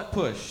call the butt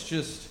push.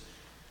 Just,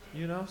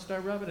 you know,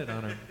 start rubbing it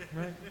on her,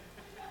 right?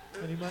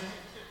 Anybody?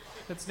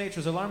 That's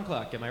nature's alarm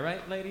clock, am I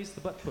right, ladies?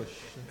 The butt push.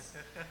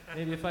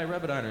 Maybe if I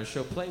rub it on her,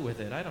 she'll play with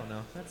it. I don't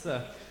know. That's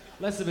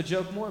less of a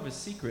joke, more of a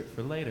secret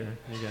for later,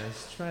 you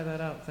guys. Try that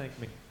out. Thank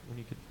me when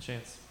you get the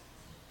chance.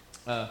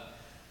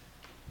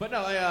 But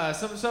no,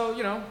 so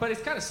you know, but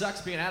it kind of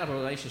sucks being out of a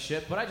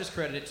relationship, but I just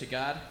credit it to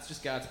God. It's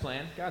just God's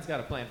plan. God's got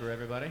a plan for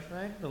everybody,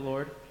 right? The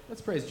Lord.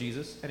 Let's praise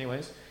Jesus.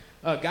 Anyways.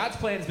 God's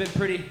plan's been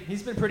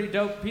he's been pretty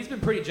dope. He's been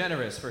pretty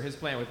generous for his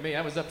plan with me.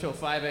 I was up till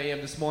 5 a.m.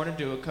 this morning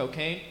doing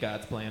cocaine.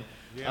 God's plan.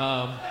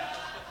 Yeah.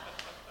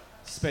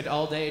 Spent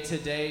all day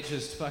today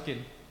just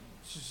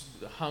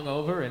hung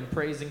over and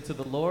praising to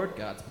the Lord.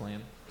 God's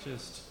plan.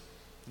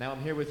 Now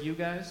I'm here with you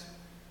guys.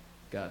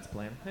 God's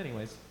plan.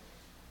 Anyways,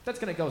 that's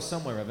going to go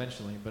somewhere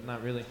eventually, but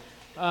not really.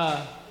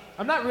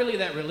 I'm not really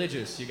that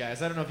religious, you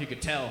guys. I don't know if you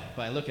could tell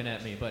by looking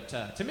at me, but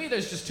to me,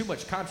 there's just too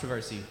much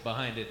controversy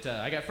behind it.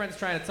 I got friends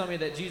trying to tell me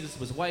that Jesus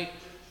was white,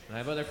 and I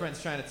have other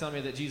friends trying to tell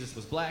me that Jesus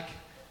was black,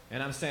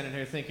 and I'm standing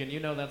here thinking, you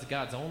know that's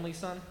God's only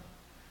son?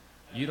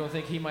 You don't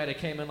think he might have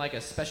came in like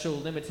a special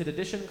limited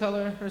edition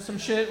color or some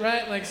shit,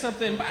 right? Like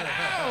something,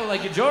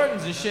 like your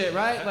Jordans and shit,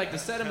 right? Like to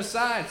set him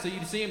aside so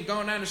you see him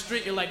going down the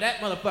street, you're like, that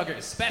motherfucker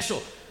is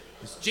special.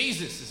 It's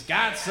Jesus, it's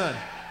God's son.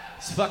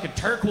 It's fucking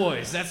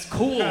turquoise, that's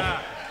cool.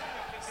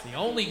 The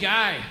only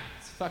guy.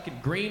 It's fucking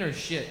green or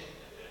shit.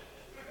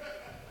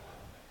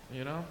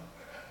 You know?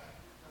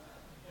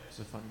 It's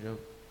a fun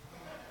joke.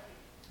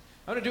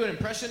 I'm gonna do an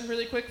impression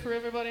really quick for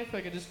everybody, if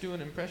I could just do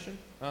an impression.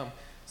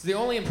 It's the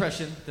only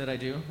impression that I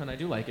do, and I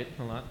do like it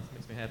a lot. It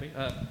makes me happy.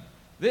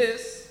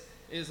 This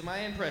is my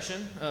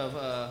impression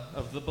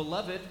of the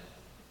beloved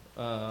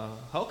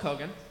Hulk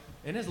Hogan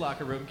in his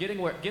locker room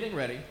getting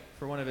ready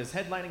for one of his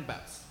headlining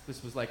bouts.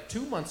 This was like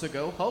 2 months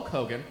ago. Hulk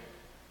Hogan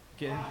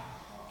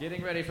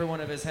getting ready for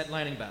one of his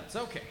headlining bouts.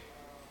 Okay.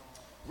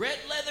 Red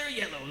leather,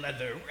 yellow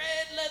leather.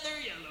 Red leather,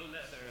 yellow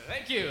leather.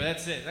 Thank you.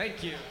 That's it.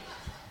 Thank you.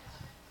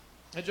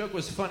 That joke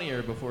was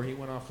funnier before he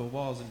went off the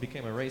walls and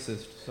became a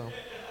racist, so.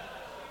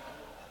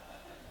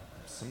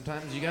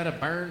 Sometimes you gotta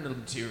burn the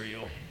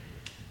material.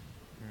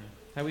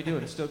 How we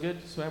doing? Still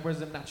good? So where's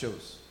them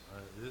nachos?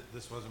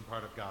 This wasn't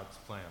part of God's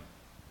plan.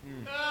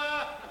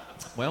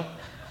 Well,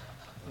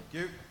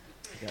 You?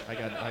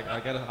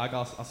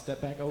 I'll step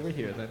back over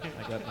here then.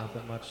 I got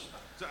nothing much.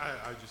 So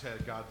I just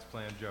had God's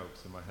plan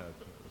jokes in my head.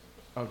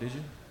 Oh, did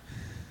you?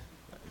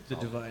 The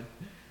divine.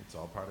 It's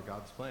all part of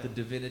God's plan. The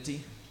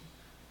divinity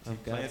He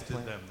of God's planted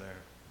plan. them there.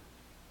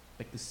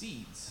 Like the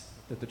seeds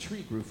that the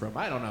tree grew from.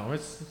 I don't know.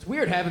 It's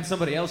weird having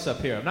somebody else up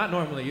here. I'm not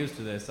normally used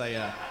to this.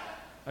 I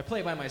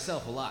play by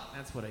myself a lot.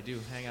 That's what I do,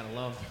 hang out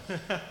alone.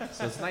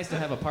 So it's nice to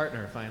have a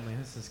partner finally.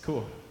 This is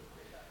cool.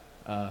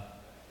 But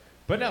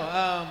no,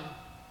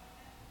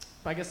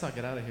 I guess I'll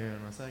get out of here in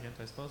a second,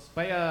 I suppose.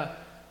 But I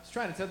was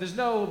trying to tell, there's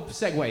no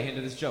segue into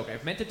this joke. I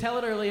meant to tell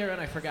it earlier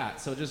and I forgot,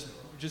 so just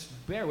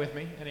bear with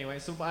me. Anyway,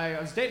 so I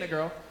was dating a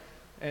girl,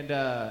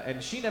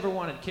 and she never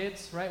wanted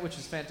kids, right? Which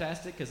is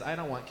fantastic because I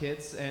don't want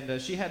kids. And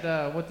she had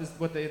an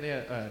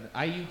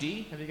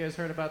IUD. Have you guys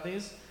heard about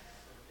these?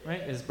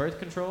 Right? Is birth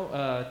control.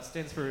 It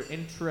stands for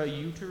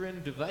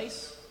intrauterine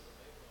device,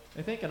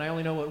 I think, and I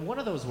only know what one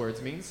of those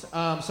words means.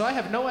 So I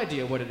have no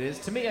idea what it is.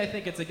 To me, I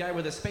think it's a guy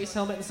with a space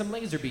helmet and some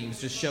laser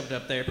beams just shoved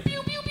up there. Pew,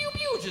 pew, pew,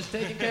 pew, just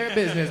taking care of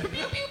business. Pew,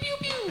 pew, pew,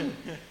 pew.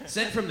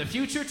 Sent from the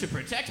future to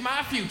protect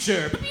my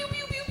future. Pew, pew,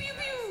 pew, pew,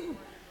 pew.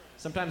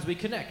 Sometimes we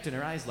connect and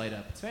her eyes light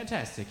up. It's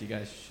fantastic. You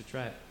guys should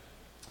try it.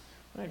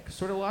 I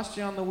sort of lost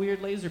you on the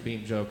weird laser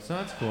beam joke, so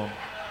that's cool.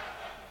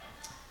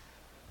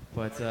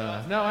 But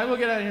no, I will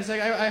get out of here in a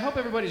second. I hope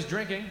everybody's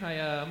drinking.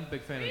 I'm a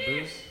big fan of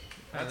booze.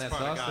 That's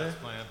part of God's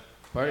plan.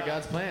 Part of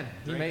God's plan.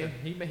 Drinking.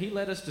 He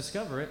let us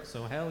discover it,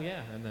 so hell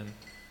yeah. And then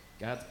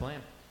God's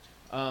plan.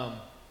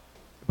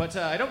 But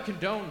I don't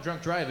condone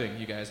drunk driving,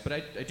 you guys, but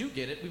I do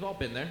get it. We've all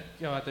been there.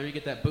 You go out there, you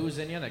get that booze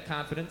in you, that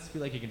confidence,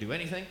 feel like you can do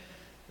anything.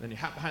 And then you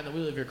hop behind the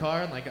wheel of your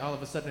car, and like all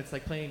of a sudden it's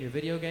like playing your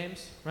video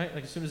games, right?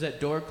 Like as soon as that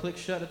door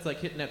clicks shut, it's like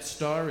hitting that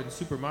star in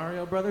Super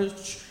Mario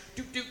Brothers.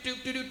 What's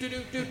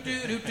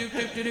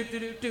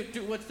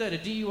that? A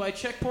DUI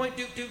checkpoint?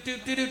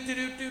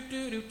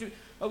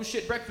 Oh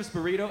shit! Breakfast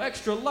burrito,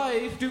 extra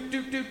life.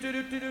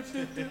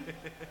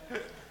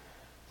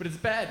 But it's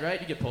bad, right?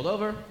 You get pulled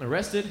over,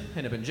 arrested,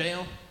 end up in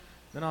jail.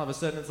 Then all of a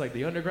sudden it's like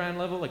the underground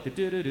level, like the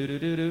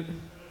do.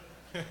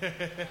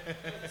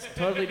 It's a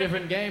totally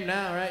different game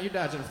now, right? You're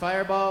dodging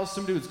fireballs.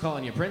 Some dude's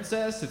calling you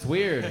princess. It's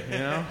weird, you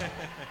know.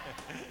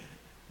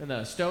 And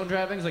the stone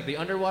driving's like the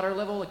underwater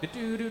level, like the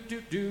do. If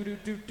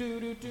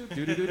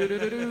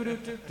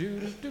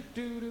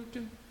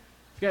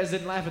you guys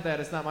didn't laugh at that,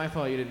 it's not my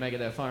fault you didn't make it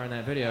that far in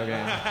that video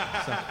game.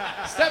 So,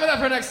 step it up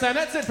for next time.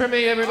 That's it for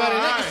me, everybody.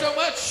 All Thank you right. so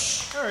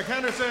much. Eric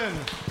Henderson,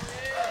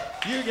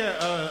 you get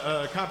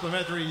a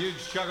complimentary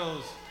EUGE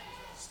Chuckles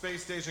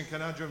Space Station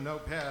Conundrum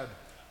notepad.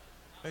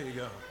 There you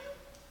go.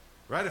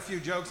 Write a few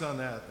jokes on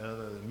that.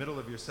 The middle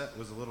of your set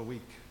was a little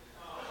weak.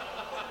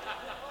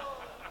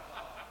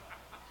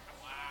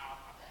 Wow.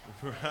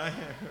 Right?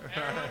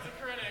 Everyone's a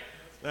critic.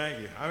 Thank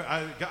you.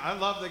 I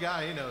love the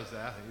guy. He knows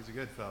that. He's a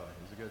good fella.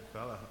 He's a good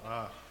fella.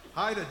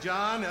 Hi to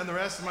John and the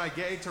rest of my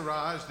gay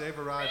entourage. They've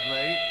arrived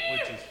late,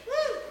 which is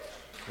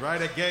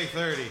right at gay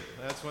 30.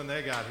 That's when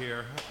they got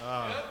here.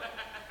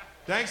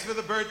 Thanks for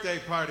the birthday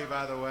party,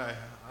 by the way.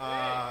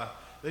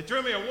 They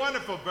threw me a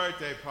wonderful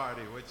birthday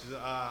party, which is,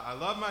 I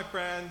love my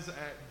friends.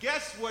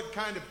 Guess what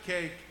kind of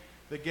cake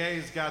the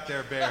gays got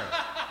their bear?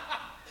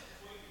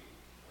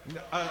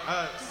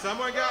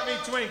 Someone got me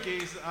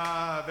Twinkies.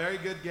 Very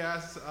good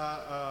guess.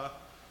 A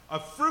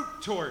fruit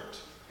tort.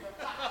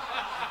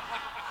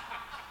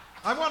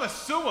 I want to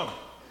sue them.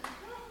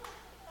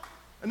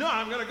 No,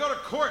 I'm going to go to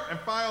court and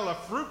file a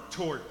fruit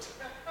tort.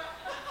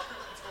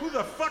 Who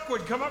the fuck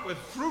would come up with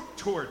fruit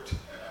tort?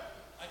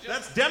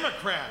 That's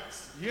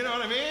Democrats. You know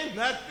what I mean?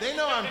 They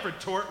know I'm for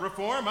tort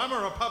reform. I'm a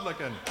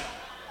Republican.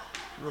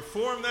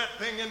 Reform that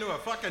thing into a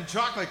fucking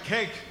chocolate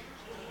cake.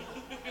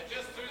 I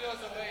just threw those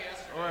away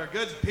yesterday. Or a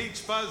good peach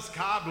fuzz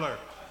cobbler.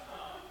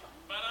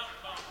 All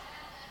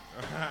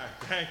right,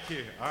 thank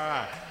you. All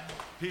right,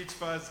 peach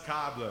fuzz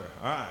cobbler.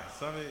 All right,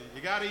 some of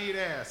you got to eat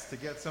ass to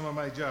get some of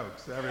my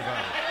jokes,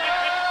 everybody.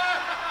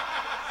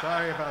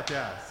 Sorry about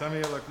that. Some of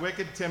you look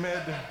wicked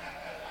timid.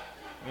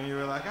 And you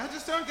were like, I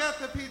just don't get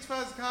the peach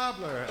fuzz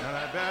cobbler. And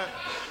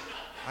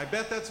I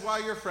bet that's why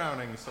you're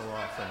frowning so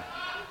often.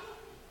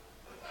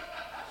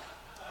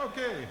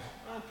 Okay.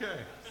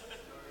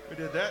 We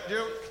did that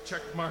joke.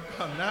 Check mark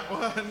on that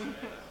one.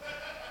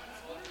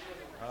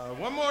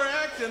 One more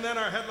act, and then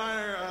our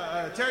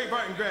headliner, Terry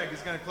Barton Gregg,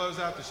 is going to close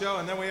out the show.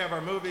 And then we have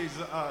our movies,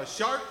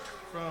 Shark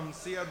from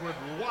C. Edward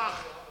Waugh.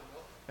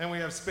 And we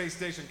have Space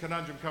Station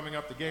Conundrum coming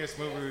up, the gayest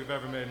movie we've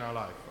ever made in our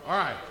life. All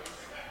right.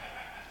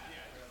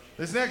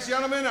 This next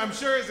gentleman, I'm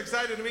sure, is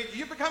excited to meet you.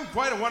 You've become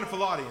quite a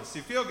wonderful audience. Do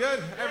you feel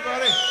good,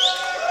 everybody?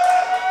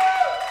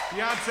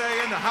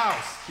 Beyonce in the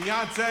house.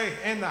 Beyonce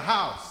in the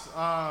house.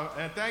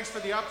 And thanks for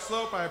the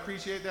upslope. I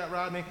appreciate that,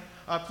 Rodney.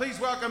 Please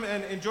welcome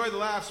and enjoy the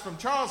laughs from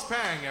Charles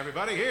Pang,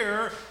 everybody.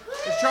 Here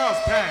is Charles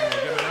Pang.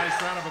 We'll give him a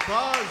nice round of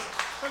applause.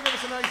 He'll give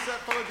us a nice set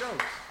full of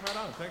jokes. Right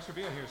on. Thanks for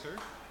being here, sir.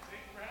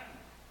 Thank you for having me.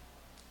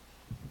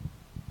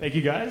 Thank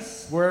you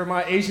guys. Where are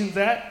my Asians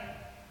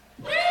at?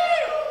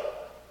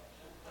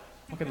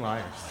 Fucking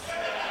liars.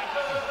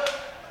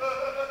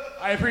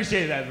 I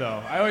appreciate that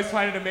though. I always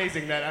find it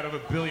amazing that out of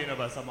 1 billion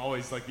of us, I'm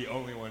always like the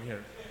only one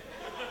here.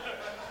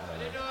 I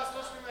didn't know I was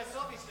supposed to be my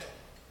selfie stick.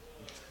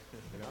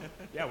 You know?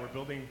 Yeah, we're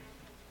building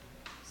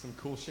some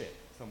cool shit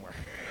somewhere.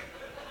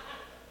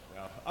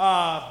 Yeah.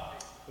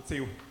 Let's see,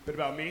 a bit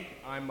about me.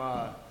 I'm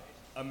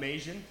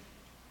Amasian.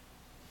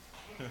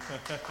 No way!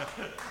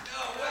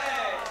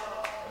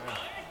 Yeah.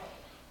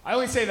 I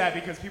only say that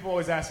because people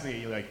always ask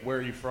me, like, where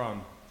are you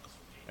from?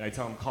 And I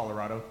tell them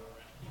Colorado.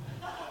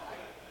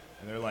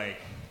 And they're like,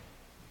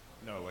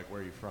 no, like,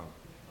 where are you from?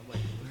 I'm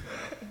like,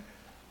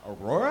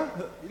 Aurora?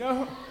 You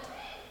know?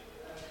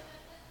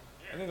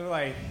 And then they're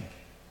like,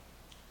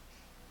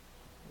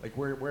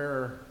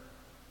 where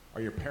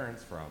are your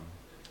parents from?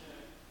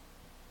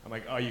 I'm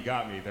like, oh, you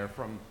got me. They're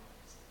from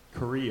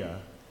Korea.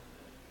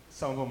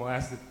 Some of them will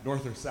ask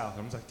north or south.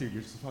 I'm just like, dude,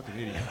 you're just a fucking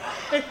idiot.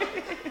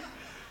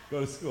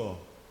 Go to school.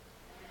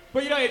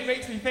 But, you know, it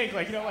makes me think,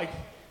 like, you know, like,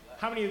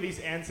 how many of these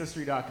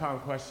Ancestry.com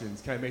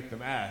questions can I make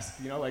them ask?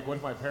 You know, like, what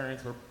if my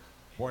parents were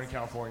born in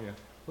California?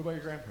 What about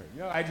your grandparents?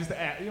 You know, I just,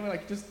 you know,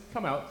 like, just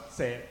come out,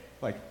 say it.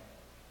 Like,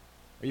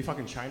 are you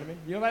fucking Chinaman?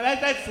 You know,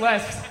 like, that's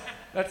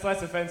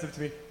less offensive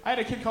to me. I had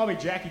a kid call me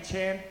Jackie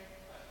Chan,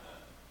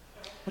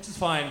 which is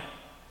fine.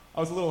 I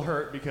was a little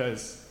hurt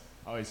because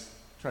I always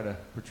try to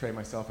portray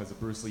myself as a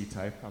Bruce Lee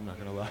type. I'm not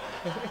gonna lie.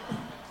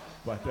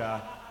 But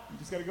you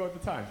just gotta go with the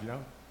times, you know?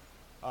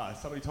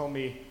 Somebody told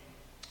me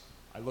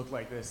I looked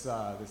like this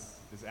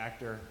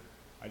actor.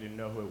 I didn't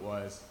know who it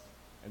was,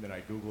 and then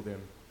I Googled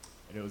him,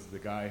 and it was the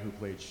guy who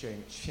played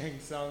Shang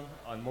Tsung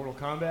on Mortal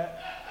Kombat.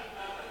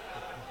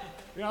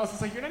 You know, I was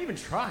just like, you're not even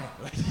trying.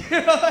 Like,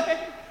 you know, like,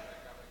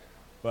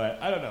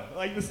 but I don't know.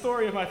 Like, the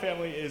story of my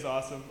family is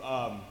awesome.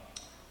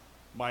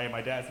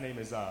 My dad's name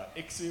is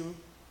Iksu.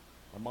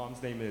 My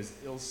mom's name is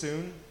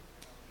Ilsoon.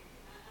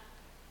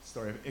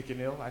 Story of Ik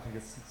and Il. I think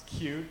it's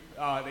cute.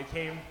 They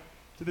came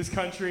to this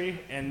country,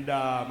 and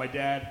my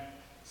dad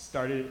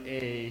started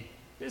a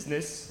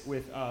business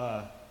with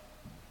a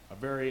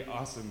very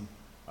awesome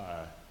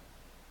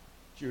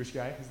Jewish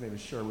guy. His name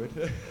is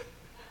Sherwood.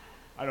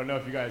 I don't know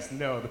if you guys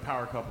know the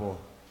power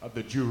couple of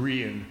the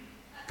Jurian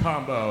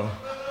combo,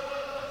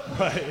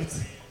 but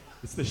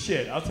it's the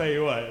shit, I'll tell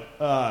you what.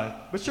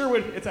 But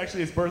Sherwood, it's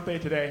actually his birthday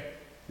today.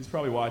 He's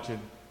probably watching,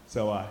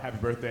 so happy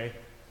birthday.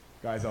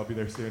 Guys, I'll be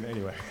there soon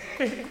anyway.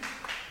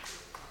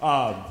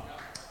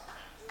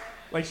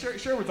 Like,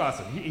 Sherwood's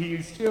awesome.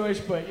 He's Jewish,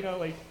 but, you know,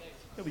 like,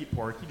 he'll eat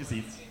pork. He just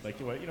eats, like,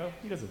 you know,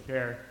 he doesn't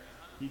care.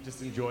 He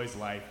just enjoys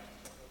life.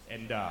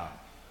 And,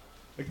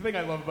 like, the thing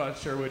I love about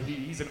Sherwood,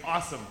 he's an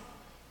awesome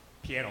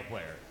piano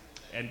player.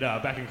 And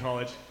back in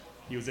college,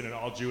 he was in an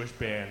all-Jewish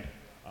band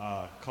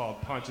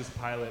called Pontius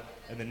Pilate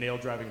and the Nail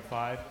Driving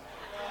Five.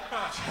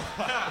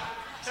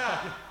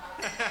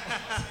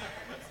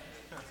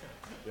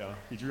 Yeah,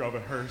 he drove a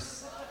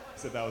hearse.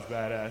 Said that was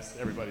badass.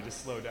 Everybody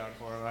just slowed down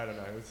for him. I don't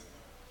know. It was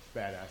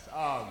badass.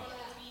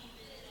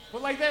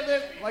 But like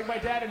like my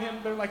dad and him,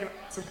 they're like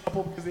some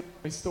couple because they tell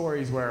me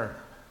stories where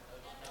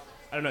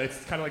I don't know.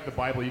 It's kind of like the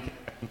Bible. You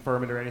can't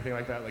confirm it or anything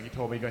like that. Like he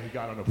told me he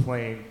got on a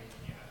plane.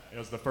 And it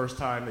was the first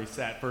time they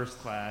sat first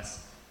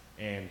class,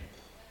 and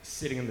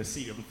sitting in the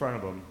seat in front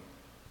of him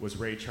was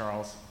Ray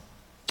Charles,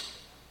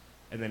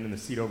 and then in the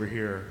seat over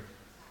here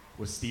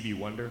was Stevie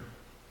Wonder.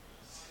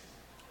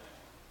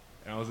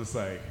 And I was just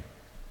like,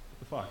 what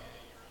the fuck?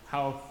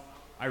 How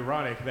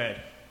ironic that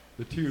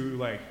the two,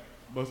 like,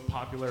 most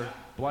popular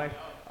blind...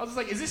 I was just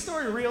like, is this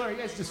story real or are you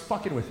guys just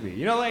fucking with me?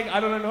 You know, like, I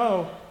don't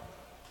know.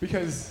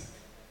 Because,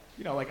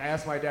 you know, like, I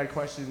asked my dad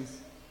questions,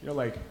 you know,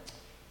 like,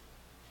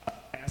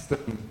 I asked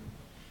him...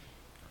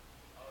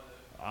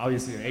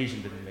 Obviously, an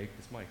Asian didn't make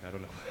this mic. I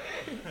don't know.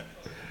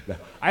 No.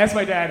 I asked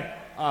my dad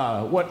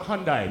what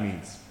Hyundai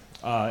means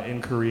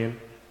in Korean,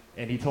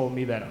 and he told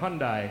me that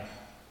Hyundai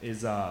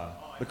is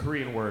the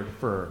Korean word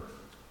for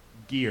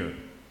gear.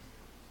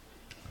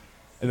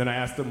 And then I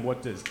asked him,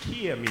 what does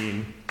Kia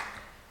mean?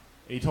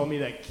 And he told me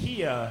that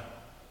Kia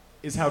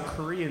is how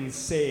Koreans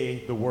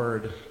say the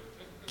word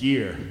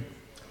gear.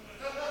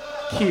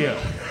 Kia.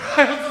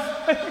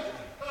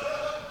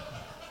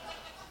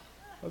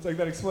 I was like,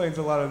 that explains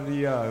a lot of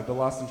the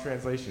lost in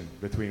translation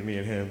between me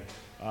and him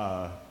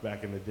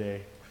back in the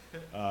day.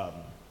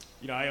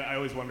 You know, I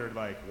always wondered,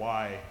 like,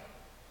 why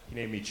he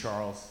named me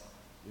Charles.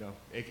 You know,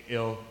 Ik,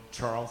 Il,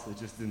 Charles. It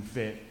just didn't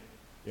fit.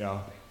 You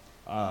know,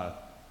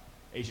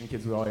 Asian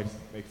kids would always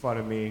make fun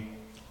of me.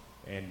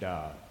 And,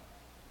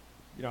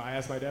 you know, I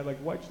asked my dad, like,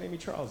 why'd you name me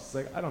Charles? He's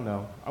like, I don't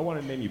know. I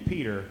wanted to name you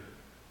Peter.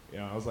 You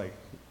know, I was like,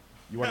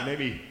 you want to name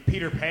me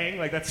Peter Pang?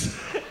 Like, that's...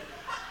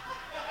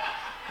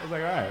 I was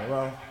like, all right,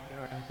 well...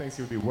 I think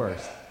he would be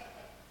worse.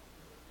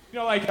 You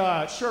know, like,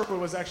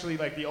 Sherwood was actually,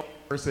 like, the only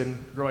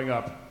person growing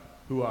up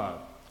who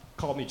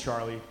called me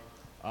Charlie.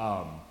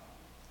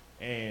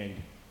 And,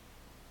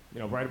 you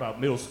know, right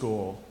about middle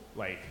school,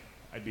 like,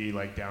 I'd be,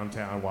 like,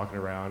 downtown walking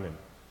around, and,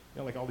 you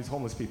know, like, all these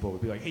homeless people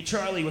would be like, hey,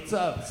 Charlie, what's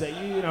up? Is that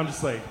you? And I'm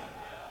just like,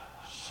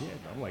 shit,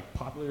 I'm like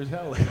popular as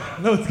hell. Like, I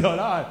don't know what's going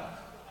on.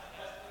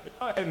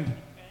 And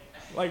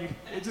like,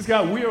 it just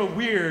got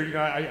weird. You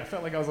know, I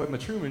felt like I was like in the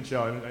Truman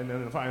Show, and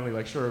then finally,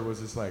 like, sure, it was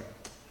just like,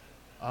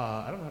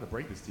 I don't know how to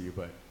break this to you,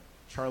 but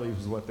Charlie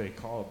was what they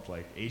called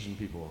like Asian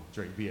people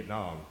during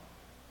Vietnam.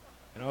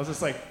 And I was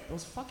just like,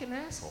 those fucking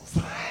assholes.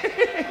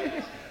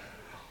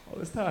 All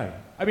this time.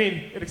 I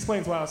mean, it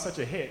explains why I was such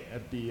a hit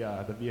at the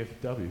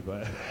VFW,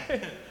 but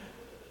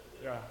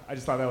yeah, I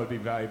just thought that would be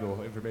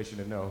valuable information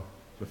to know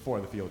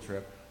before the field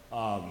trip.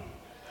 But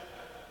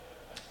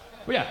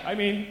yeah, I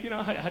mean, you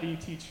know, how do you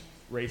teach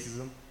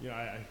racism? You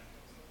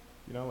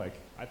know, like,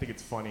 I think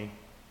it's funny.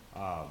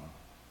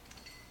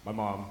 My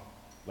mom,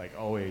 like,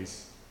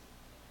 always,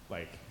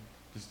 like,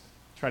 just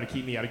try to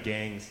keep me out of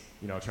gangs,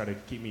 you know, try to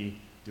keep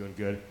me doing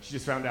good. She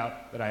just found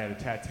out that I had a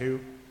tattoo,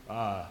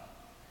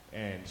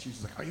 and she was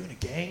just like, are you in a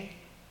gang?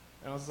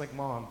 And I was like,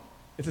 Mom,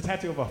 it's a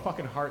tattoo of a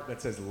fucking heart that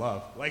says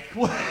love. Like,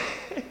 what?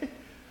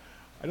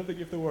 I don't think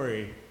you have to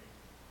worry.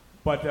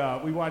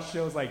 But we watched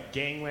shows like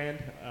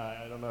Gangland.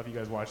 I don't know if you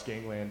guys watched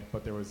Gangland,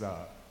 but there was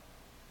a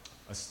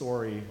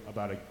story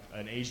about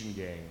an Asian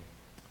gang,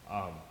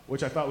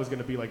 which I thought was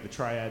going to be like the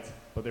Triads,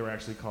 but they were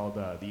actually called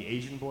the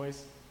Asian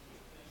Boys,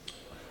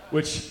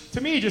 which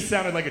to me just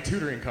sounded like a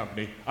tutoring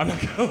company. I'm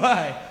not going to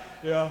lie,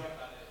 you know,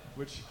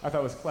 which I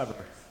thought was clever.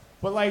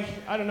 But like,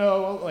 I don't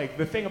know, like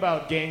the thing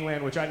about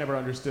Gangland, which I never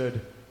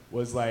understood,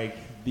 was like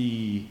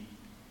the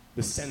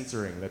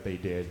censoring that they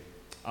did.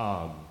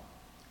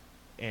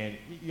 And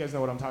you guys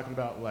know what I'm talking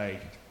about?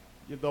 Like,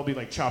 they'll be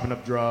like chopping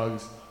up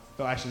drugs,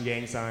 flashing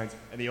gang signs,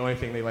 and the only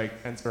thing they like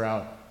censor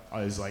out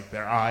is like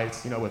their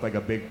eyes, you know, with like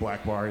a big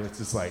black bar. It's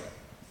just like,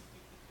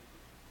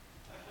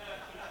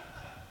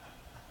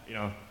 you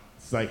know,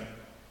 it's like,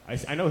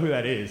 I know who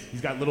that is.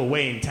 He's got Lil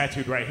Wayne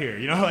tattooed right here.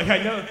 You know, like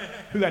I know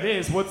who that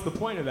is. What's the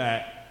point of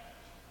that?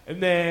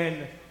 And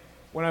then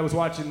when I was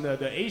watching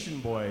the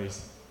Asian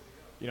Boys,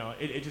 you know,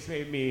 it just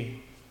made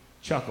me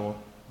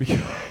chuckle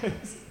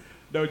because,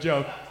 no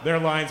joke, their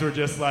lines were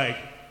just like,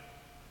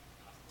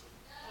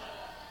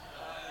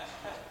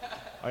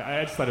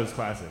 I just thought it was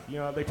classic. You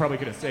know, they probably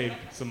could have saved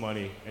some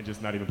money and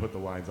just not even put the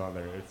lines on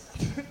there.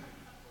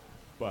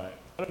 But,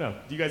 I don't know.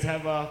 Do you guys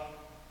have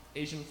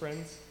Asian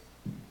friends?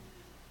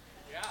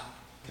 Yeah.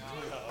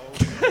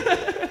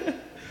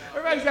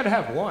 Everybody's got to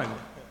have one.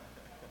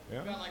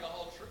 Yeah? Got like a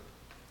whole troop.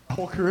 A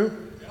whole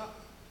crew? Yeah.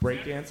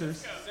 Break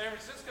dancers? San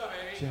Francisco,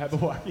 baby.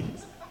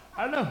 Jabberwockies?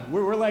 I don't know.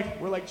 We're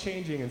like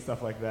changing and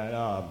stuff like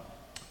that.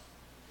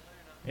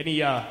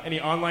 Any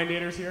online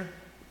daters here?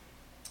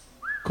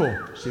 Cool.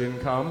 She didn't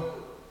come.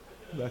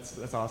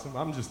 That's awesome.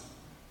 I'm just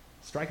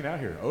striking out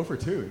here. 0 for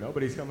 2.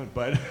 Nobody's coming.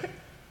 But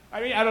I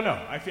mean, I don't know.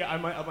 I feel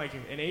I'm like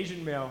an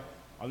Asian male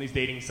on these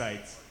dating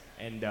sites,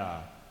 and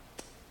I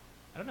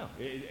don't know.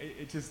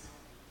 It just,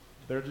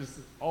 they're just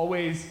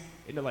always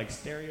into like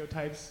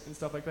stereotypes and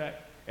stuff like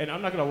that. And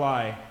I'm not gonna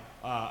lie.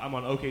 I'm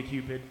on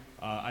OkCupid.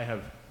 I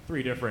have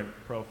 3 different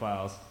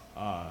profiles.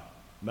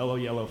 Mellow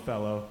Yellow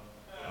Fellow.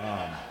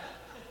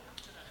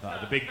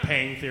 The Big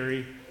Bang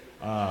Theory.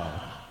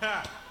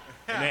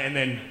 And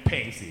then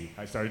Pangsy.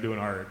 I started doing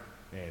art,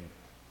 and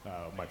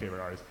my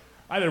favorite artist.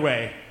 Either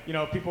way, you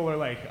know, people are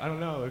like, I don't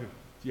know, do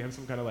you have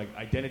some kind of like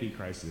identity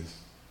crisis?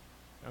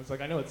 And I was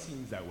like, I know it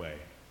seems that way,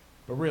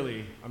 but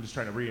really, I'm just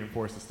trying to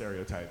reinforce the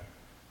stereotype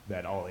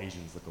that all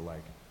Asians look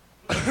alike.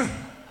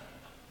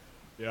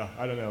 Yeah,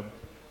 I don't know.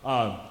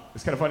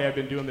 It's kind of funny, I've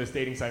been doing this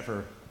dating site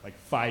for like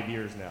 5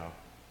 years now,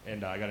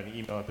 and I got an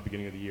email at the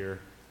beginning of the year,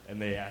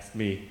 and they asked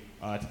me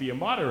to be a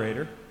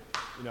moderator,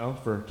 you know,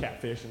 for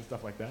catfish and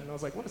stuff like that. And I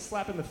was like, what a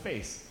slap in the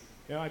face.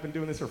 You know, I've been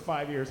doing this for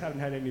 5 years, haven't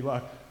had any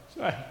luck.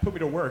 So put me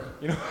to work,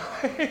 you know.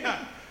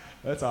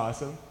 That's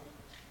awesome.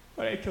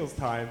 But it kills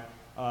time.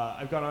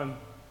 I've gone on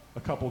a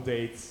couple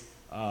dates.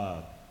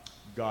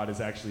 God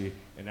is actually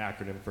an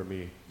acronym for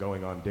me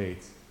going on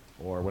dates,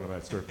 or when I'm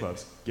at strip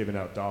clubs, giving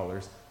out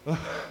dollars.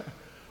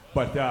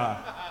 But,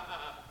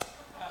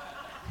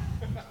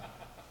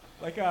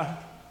 like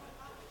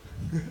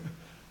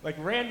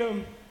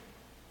random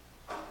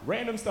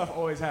stuff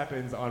always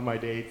happens on my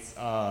dates.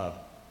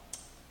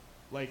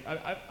 Like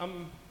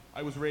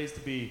I was raised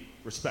to be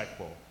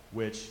respectful,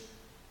 which,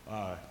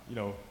 you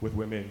know, with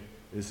women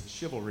is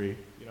chivalry,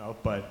 you know,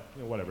 but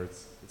you know, whatever,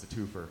 it's a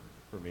twofer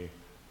for me.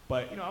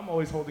 But you know, I'm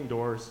always holding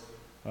doors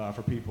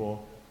for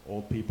people,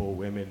 old people,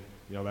 women.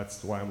 You know,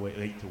 that's why I'm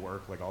late to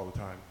work like all the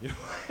time. You know,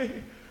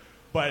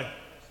 but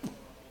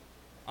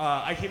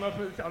I came up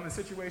on the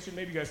situation.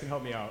 Maybe you guys can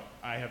help me out.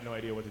 I have no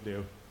idea what to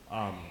do.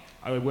 I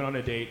went on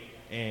a date,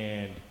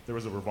 and there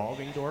was a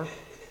revolving door,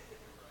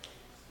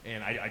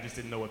 and I just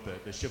didn't know what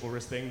the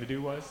chivalrous thing to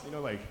do was. You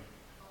know, like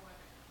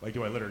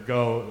do I let her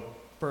go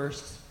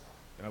first,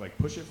 and I like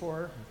push it for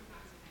her,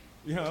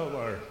 you know,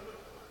 or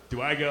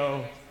do I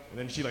go, and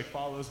then she like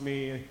follows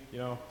me, you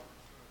know,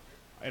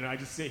 and I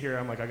just sit here.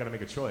 I'm like, I gotta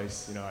make a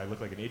choice. You know, I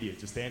look like an idiot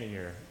just standing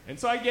here, and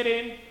so I get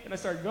in and I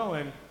start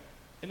going,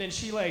 and then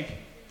she like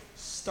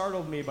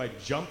startled me by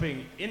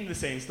jumping in the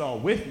same stall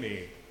with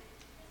me,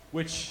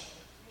 which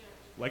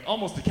like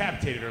almost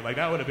decapitated her. Like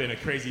that would have been a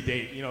crazy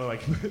date, you know,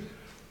 like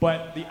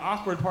But the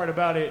awkward part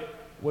about it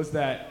was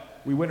that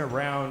we went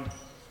around,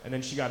 and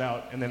then she got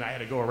out, and then I had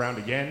to go around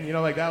again. You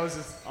know, like that was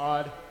just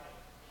odd.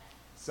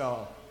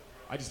 So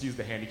I just use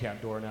the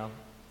handicap door now.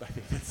 I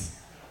think that's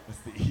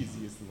the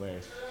easiest way.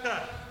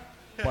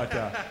 But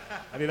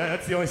I mean,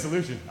 that's the only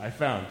solution I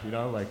found. You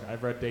know, like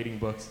I've read dating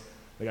books,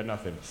 they got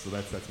nothing. So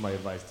that's my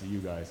advice to you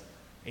guys.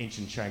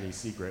 Ancient Chinese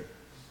secret.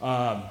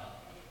 But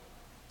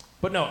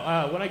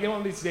no, when I get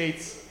on these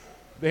dates,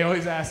 they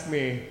always ask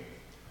me,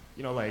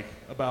 you know, like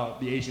about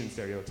the Asian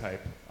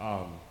stereotype.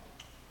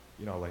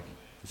 You know, like,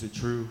 is it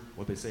true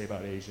what they say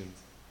about Asians?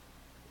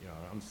 You know,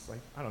 I'm just like,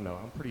 I don't know.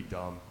 I'm pretty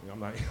dumb. You know, I'm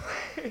not.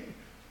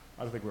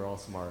 I don't think we're all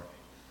smart.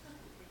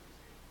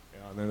 You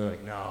know, and then they're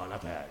like, no,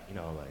 not that. You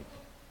know, like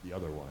the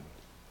other one.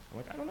 I'm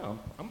like, I don't know.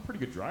 I'm a pretty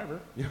good driver.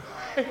 You know?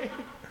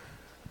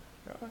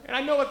 And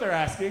I know what they're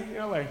asking. You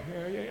know, like,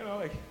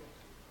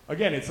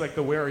 again, it's like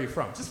the where are you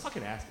from? Just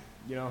fucking ask me.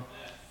 You know,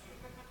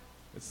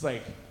 it's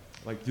like,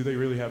 do they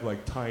really have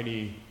like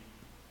tiny?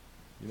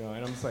 You know,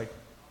 and I'm just like,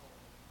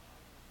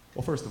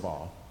 well, first of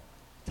all,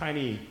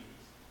 tiny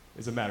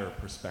is a matter of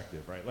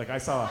perspective, right? Like I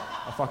saw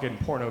a fucking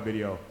porno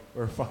video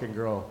where a fucking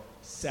girl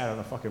sat on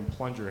a fucking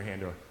plunger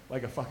handle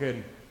like a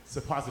fucking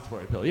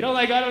suppository pill. You know,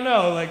 like, I don't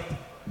know, like,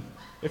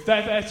 if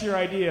that's your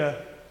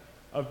idea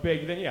of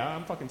big, then yeah,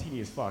 I'm fucking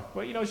teeny as fuck.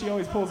 But you know, she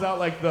always pulls out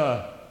like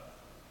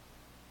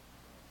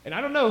and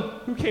I don't know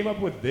who came up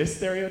with this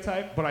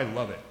stereotype, but I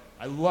love it.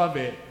 I love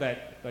it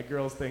that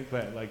girls think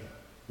that like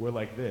we're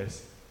like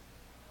this.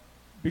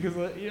 Because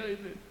you know,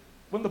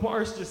 when the bar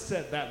is just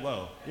set that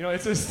low, you know,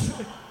 it's just,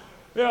 you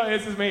know,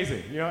 it's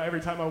amazing. You know, every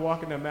time I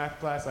walk into math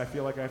class, I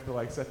feel like I have to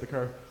like set the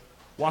curve.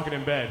 Walking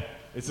in bed,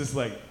 it's just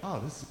like, oh,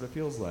 this is what it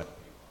feels like.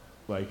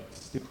 Like,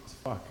 stupid as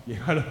fuck. You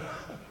know,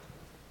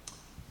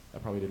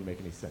 that probably didn't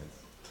make any sense,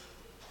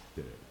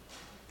 did it?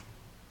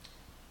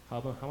 How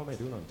am I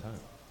doing on time?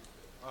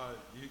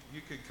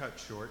 You could cut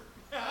short.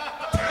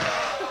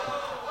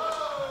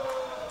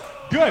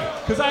 Good,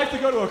 because I have to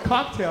go to a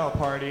cocktail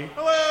party.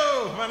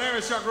 Hello, my name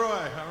is Chuck Roy.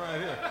 I'm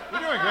right here. You're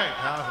doing great,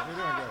 pal. You're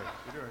doing great.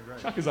 You're doing great.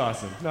 Chuck is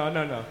awesome.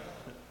 No.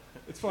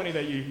 It's funny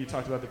that you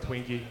talked about the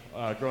Twinkie.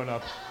 Growing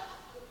up,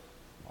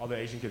 all the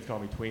Asian kids call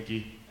me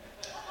Twinkie.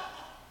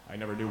 I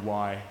never knew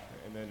why.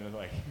 And then they're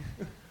like,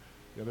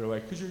 they're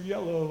like, because you're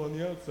yellow on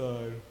the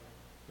outside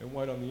and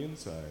white on the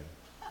inside.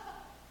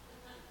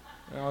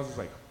 And I was just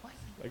like, what?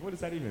 Like, what does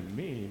that even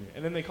mean?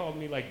 And then they called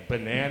me like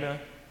banana.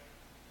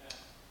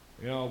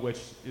 You know, which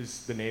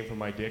is the name for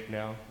my dick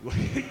now.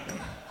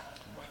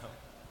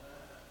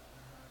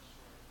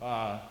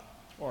 Or,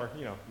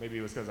 you know, maybe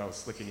it was because I was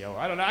slick and yellow.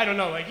 I don't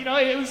know. Like, you know,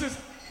 it was just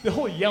the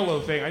whole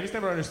yellow thing. I just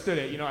never understood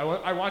it. You know,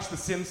 I watched The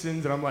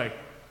Simpsons, and I'm like,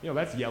 you know,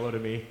 that's yellow to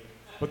me.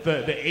 But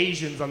the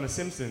Asians on The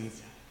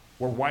Simpsons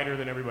were whiter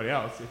than everybody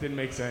else. It didn't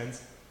make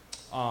sense.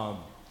 I'd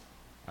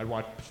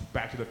watch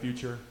Back to the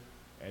Future,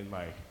 and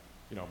like,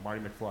 you know,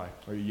 Marty McFly.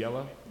 Are you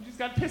yellow? You just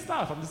got pissed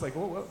off. I'm just like,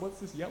 well, what's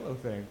this yellow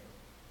thing?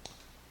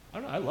 I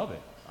don't know. I love it.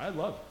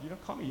 You know,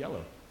 call me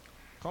yellow.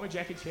 Call me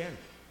Jackie Chan.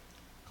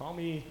 Call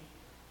me.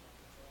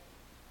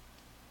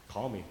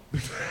 I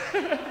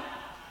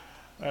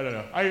don't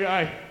know.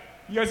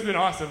 You guys have been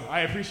awesome. I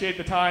appreciate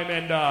the time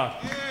and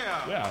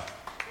yeah.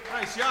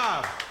 Nice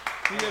job.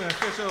 See an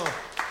official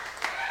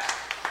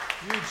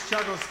huge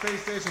Chuckles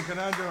Space Station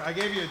conundrum. I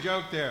gave you a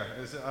joke there.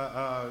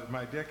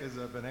 My dick is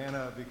a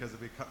banana because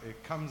it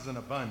comes in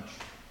a bunch.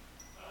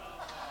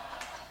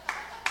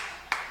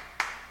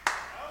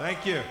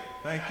 Thank you.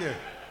 All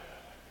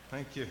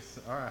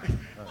right.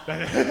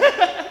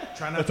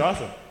 That's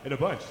awesome. In a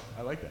bunch.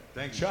 I like that.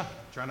 Thank you.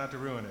 Try not to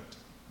ruin it.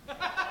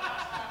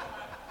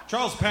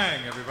 Charles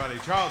Pang, everybody.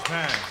 Charles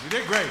Pang. You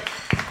did great.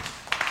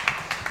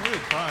 You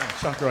did fine.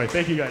 Chuck Roy.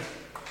 Thank you, guys.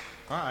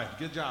 All right.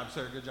 Good job,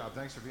 sir. Good job.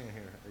 Thanks for being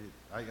here.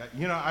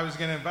 You know, I was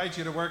going to invite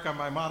you to work on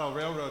my model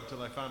railroad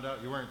till I found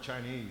out you weren't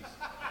Chinese.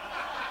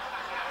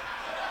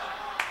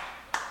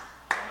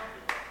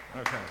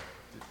 Okay.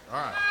 All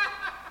right.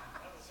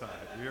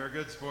 You're a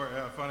good sport,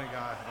 funny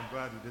guy. I'm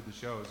glad you did the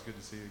show. It's good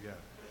to see you again.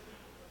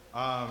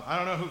 I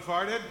don't know who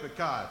farted, but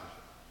God.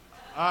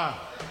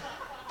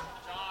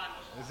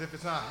 As if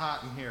it's not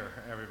hot in here,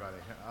 everybody.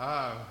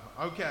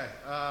 Okay,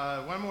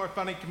 one more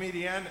funny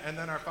comedian, and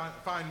then our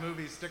fine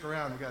movies. Stick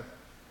around. We got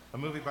a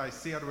movie by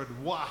Cedric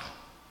Roy,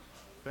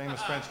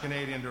 famous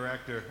French-Canadian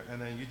director,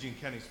 and then Eugene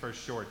Kenny's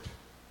first short.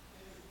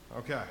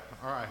 Okay,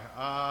 all right.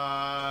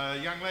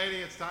 Young lady,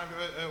 it's time to,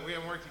 we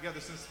haven't worked together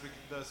since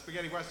the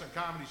Spaghetti Western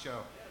Comedy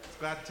Show.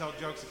 Glad to tell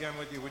jokes again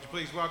with you. Would you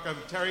please welcome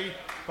Terry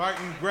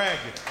Barton Gregg,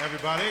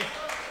 everybody.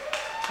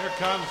 Here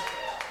comes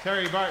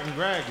Terry Barton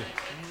Gregg.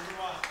 You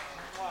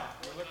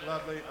look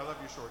lovely. I love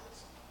your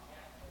shorts.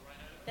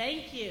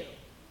 Thank you.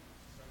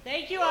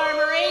 Thank you,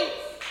 Armoury.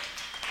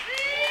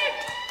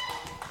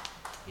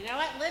 You know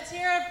what? Let's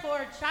hear it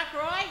for Chuck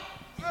Roy,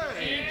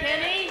 Gene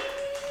Kenny,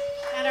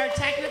 and our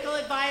technical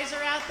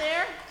advisor out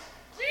there.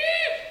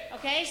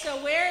 Okay, so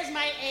where's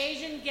my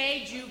Asian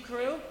gay Jew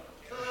crew?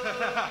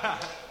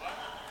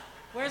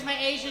 Where's my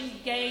Asian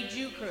gay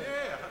Jew crew?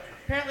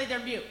 Apparently they're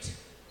mute.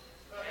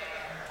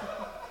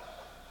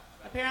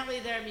 Apparently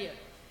they're mute.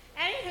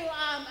 Anywho,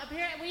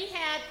 apparently we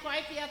had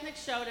quite the ethnic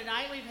show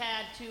tonight. We've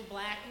had 2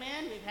 black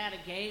men, we've had a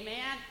gay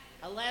man,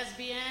 a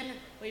lesbian,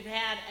 we've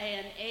had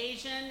an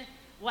Asian.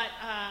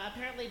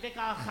 Apparently Vic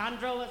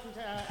Alejandro wasn't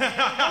and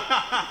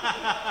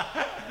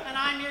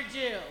I'm your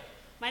Jew.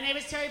 My name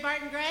is Terry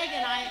Barton Gregg,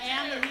 and I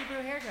am the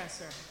Hebrew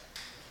hairdresser.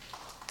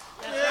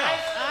 That's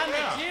right. I'm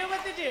the Jew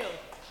with the do.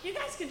 You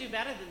guys can do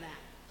better than that.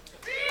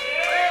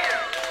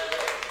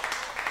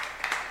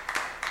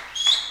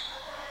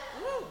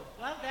 Woo,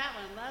 love that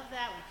one, love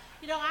that one.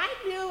 You know, I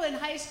knew in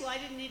high school I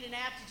didn't need an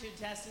aptitude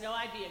test to know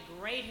I'd be a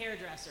great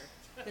hairdresser.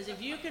 Because if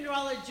you can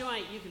roll a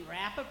joint, you can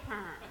wrap a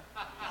perm.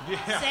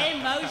 Yeah.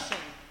 Same motion.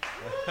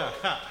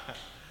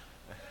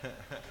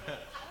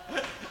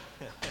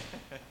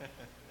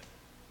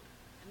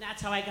 And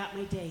that's how I got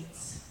my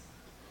dates.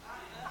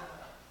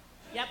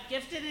 Yep,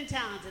 gifted and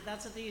talented.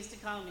 That's what they used to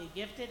call me,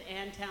 gifted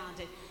and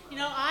talented. You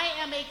know, I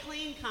am a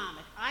clean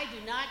comic. I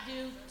do not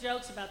do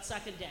jokes about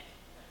sucking dick.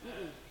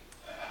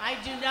 I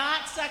do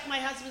not suck my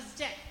husband's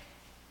dick.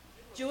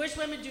 Jewish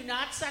women do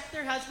not suck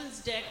their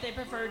husband's dick. They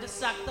prefer to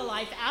suck the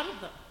life out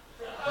of them.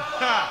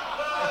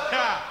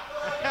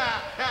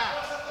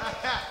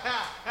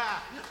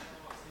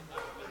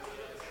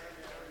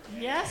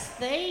 Yes,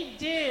 they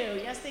do.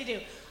 Yes, they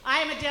do. I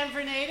am a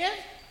Denver native,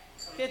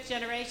 5th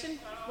generation.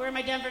 Where are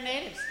my Denver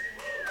natives?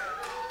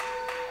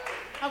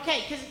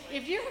 Okay, because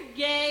if you're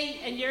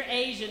gay and you're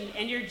Asian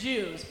and you're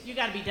Jews, you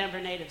got to be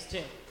Denver natives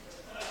too.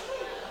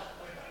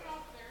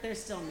 They're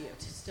still mute,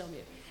 still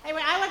mute.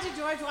 Anyway, I went to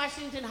George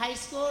Washington High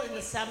School in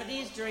the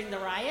 70s during the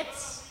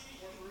riots.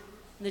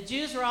 And the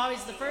Jews were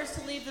always the first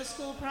to leave the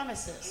school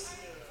premises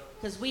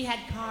because we had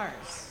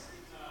cars.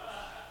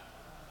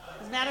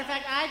 As a matter of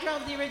fact, I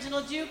drove the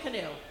original Jew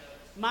canoe.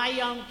 My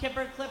Yom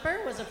Kippur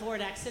Clipper was a Ford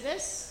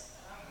Exodus.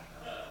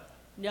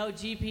 No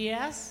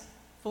GPS,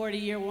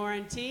 40-year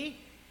warranty.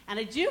 And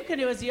a Jew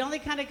canoe is the only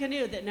kind of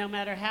canoe that no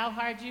matter how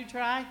hard you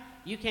try,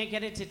 you can't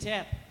get it to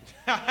tip.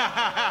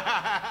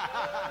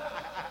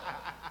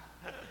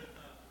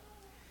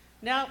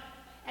 No.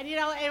 And you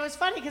know, it was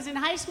funny because in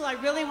high school I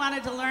really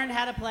wanted to learn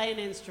how to play an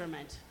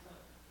instrument.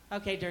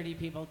 Okay, dirty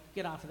people,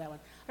 get off of that one.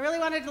 I really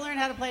wanted to learn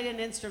how to play an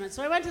instrument.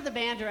 So I went to the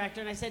band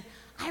director and I said,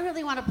 I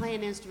really want to play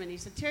an instrument. He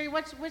said, Terry,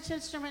 which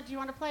instrument do you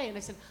want to play? And I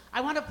said, I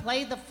want to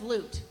play the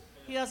flute.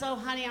 He goes, oh,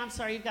 honey, I'm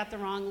sorry, you've got the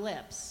wrong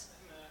lips.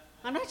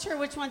 I'm not sure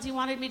which ones he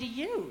wanted me to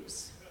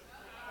use.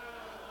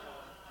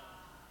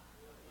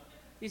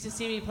 He used to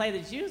see me play the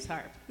Jew's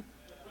harp.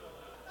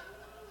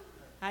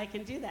 I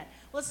can do that.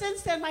 Well,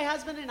 since then, my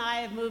husband and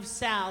I have moved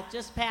south,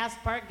 just past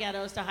Park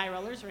Ghettos to High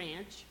Rollers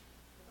Ranch.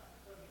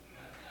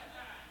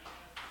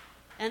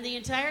 And the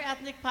entire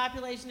ethnic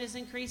population has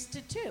increased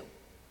to 2,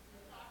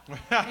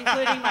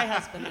 including my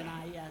husband and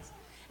I, yes.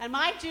 And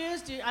my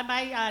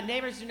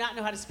neighbors do not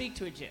know how to speak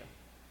to a Jew.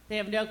 They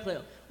have no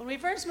clue. When we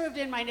first moved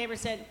in, my neighbor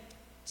said,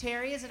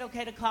 Terry, is it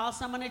okay to call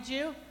someone a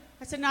Jew?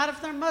 I said, not if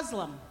they're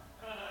Muslim.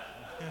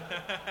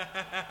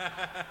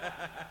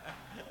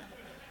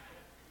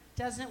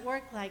 Doesn't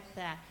work like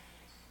that.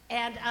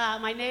 And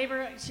my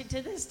neighbor,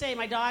 to this day,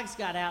 my dogs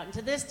got out, and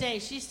to this day,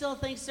 she still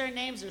thinks their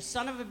names are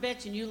son of a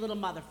bitch and you little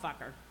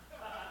motherfucker.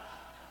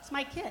 It's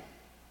my kid.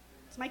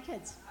 It's my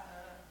kids.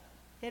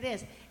 It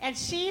is. And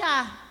she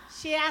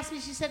asked me,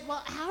 she said,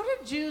 well, how do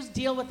Jews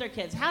deal with their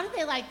kids? How do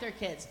they like their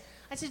kids?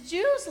 I said,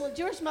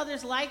 Jewish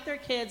mothers like their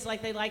kids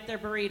like they like their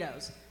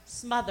burritos,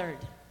 smothered.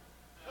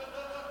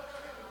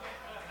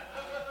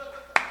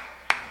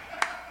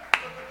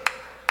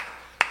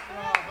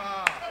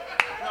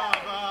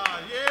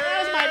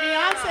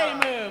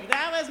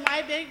 That was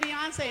my big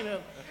Beyonce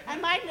move.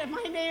 And my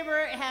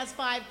neighbor has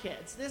 5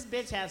 kids. This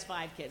bitch has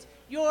 5 kids.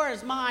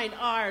 Yours, mine,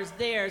 ours,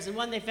 theirs, and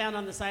one they found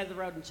on the side of the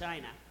road in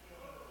China.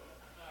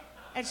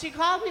 And she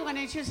called me one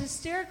day and she was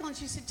hysterical and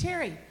she said,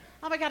 Terry,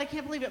 oh my God, I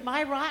can't believe it.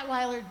 My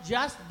Rottweiler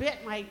just bit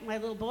my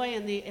little boy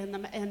in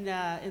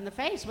the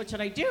face. What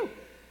should I do?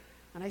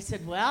 And I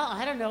said, well,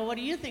 I don't know. What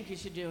do you think you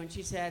should do? And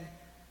she said,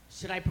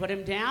 should I put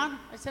him down?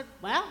 I said,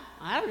 well,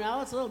 I don't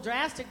know. It's a little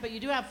drastic, but you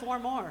do have 4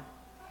 more.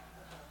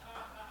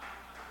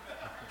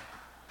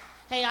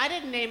 Hey, I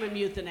didn't name him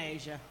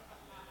Euthanasia.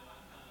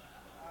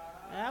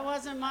 That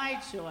wasn't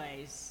my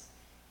choice.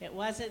 It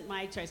wasn't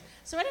my choice.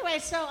 So anyway,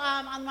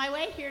 on my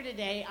way here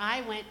today,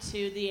 I went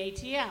to the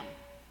ATM.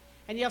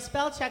 And your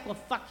spell check will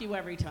fuck you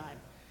every time.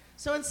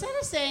 So instead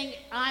of saying,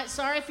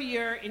 sorry for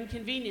your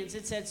inconvenience,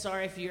 it said,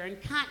 sorry for your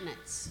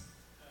incontinence.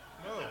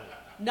 No.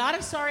 Not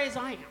as sorry as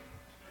I am.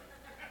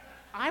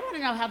 I want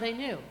to know how they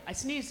knew. I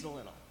sneezed a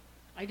little.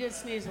 I did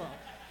sneeze a little.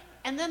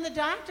 And then the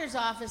doctor's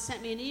office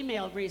sent me an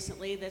email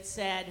recently that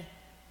said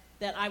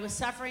that I was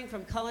suffering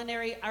from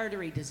coronary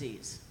artery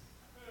disease.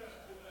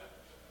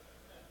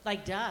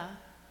 Like, duh.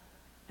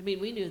 I mean,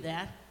 we knew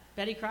that.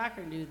 Betty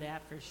Crocker knew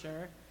that for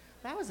sure.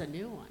 That was a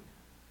new one.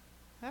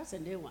 That was a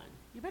new one.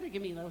 You better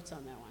give me notes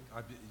on that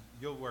one.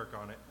 You'll work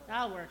on it.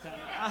 I'll work on it.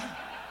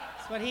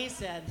 That's what he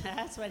said.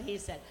 That's what he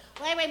said.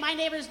 Well, anyway, my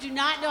neighbors do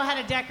not know how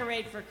to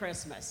decorate for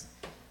Christmas.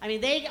 I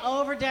mean, they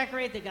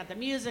over-decorate. They've got the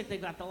music.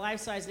 They've got the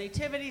life-size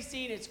nativity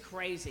scene. It's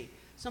crazy.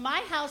 So my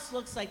house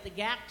looks like the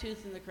gap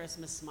tooth in the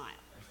Christmas smile.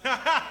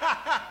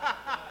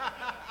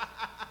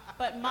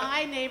 But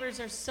my neighbors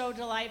are so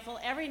delightful.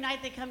 Every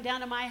night they come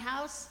down to my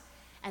house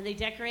and they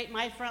decorate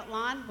my front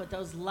lawn with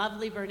those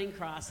lovely burning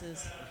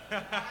crosses.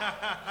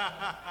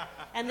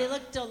 And they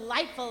look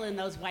delightful in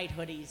those white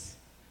hoodies.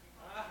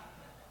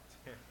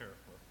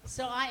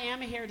 So I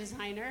am a hair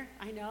designer.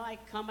 I know, I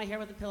comb my hair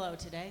with a pillow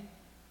today.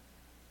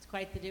 It's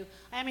quite the do.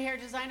 I am a hair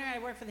designer and I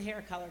work for the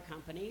hair color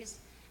companies.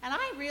 And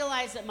I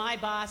realize that my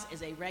boss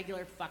is a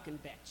regular fucking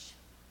bitch.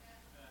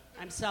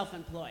 I'm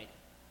self-employed.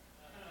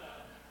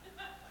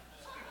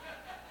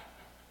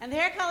 And the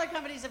hair color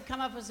companies have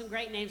come up with some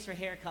great names for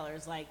hair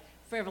colors like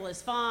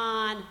Frivolous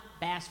Fawn,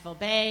 Bashful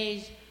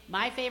Beige.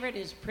 My favorite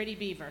is Pretty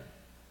Beaver.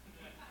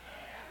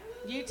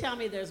 You tell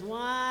me there's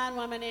one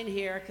woman in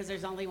here, because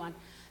there's only one.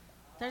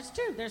 There's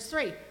two, there's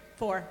three,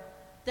 four,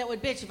 that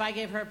would bitch if I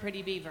gave her a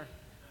Pretty Beaver.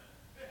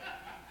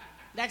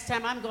 Next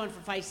time I'm going for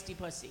Feisty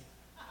Pussy.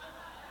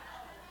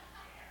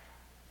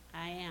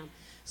 I am.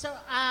 So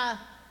I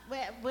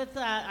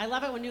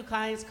love it when new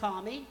clients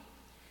call me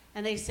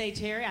and they say,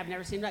 Terry, I've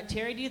never seen that.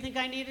 Terry, do you think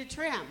I need a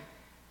trim?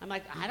 I'm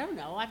like, I don't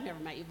know. I've never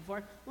met you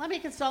before. Let me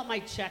consult my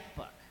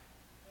checkbook.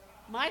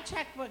 My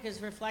checkbook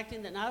is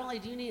reflecting that not only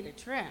do you need a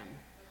trim,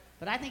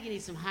 but I think you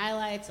need some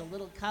highlights, a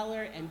little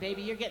color, and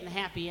baby, you're getting the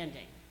happy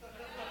ending.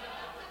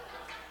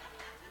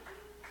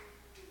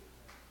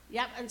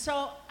 Yep, and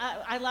so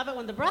I love it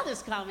when the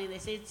brothers call me and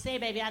they say,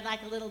 baby, I'd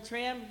like a little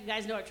trim. You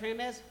guys know what trim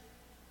is?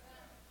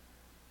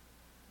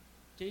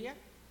 Do you?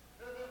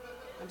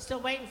 I'm still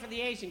waiting for the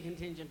Asian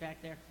contingent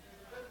back there.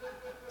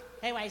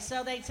 Anyway,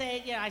 so they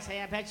say, I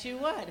say, I bet you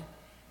would.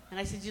 And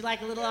I said, you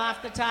like a little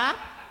off the top?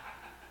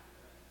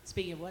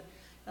 Speaking of what,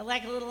 I'd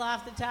like a little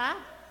off the top.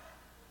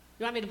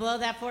 You want me to blow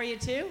that for you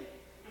too?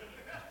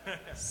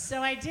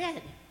 So I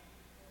did,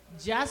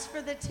 just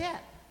for the tip.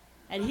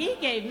 And he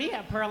gave me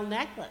a pearl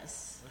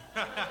necklace.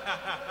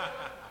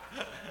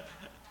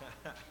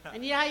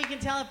 And you know how you can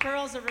tell if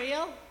pearls are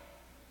real?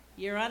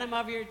 You run them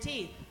over your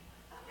teeth.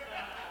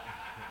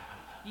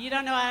 You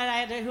don't know what I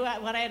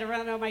had to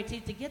run over my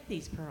teeth to get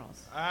these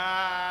pearls. And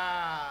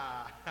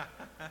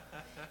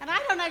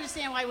I don't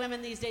understand why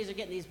women these days are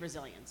getting these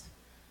Brazilians.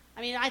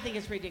 I mean, I think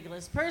it's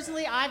ridiculous.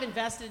 Personally, I've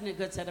invested in a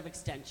good set of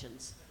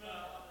extensions.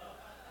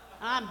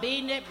 I'm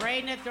beating it,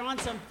 braiding it, throwing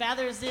some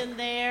feathers in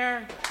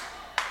there.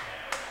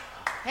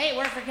 Hey, it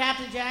worked for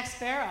Captain Jack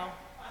Sparrow.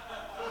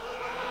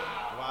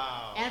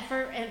 Wow.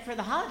 And for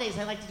the holidays,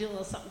 I like to do a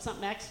little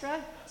something extra.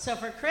 So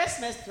for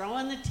Christmas, throw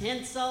in the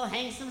tinsel,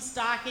 hang some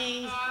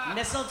stockings,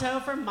 mistletoe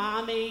for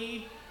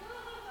mommy.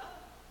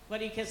 What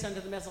do you kiss under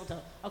the mistletoe?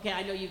 Okay,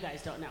 I know you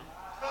guys don't know.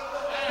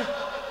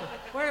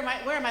 Where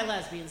are my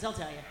lesbians? They'll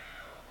tell you.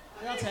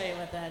 They'll tell you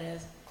what that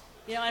is.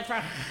 And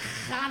for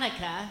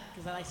Hanukkah,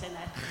 because I like saying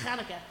that,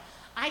 Hanukkah,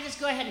 I just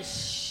go ahead and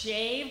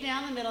shave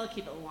down the middle,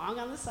 keep it long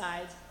on the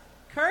sides,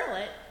 curl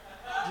it,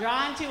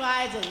 draw in two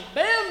eyes, and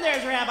boom,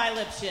 there's Rabbi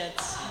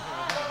Lipschitz.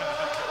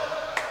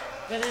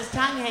 With his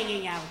tongue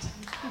hanging out.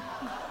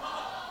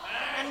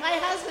 And my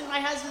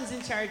husband's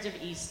in charge of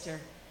Easter.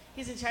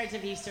 He's in charge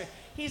of Easter.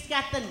 He's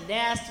got the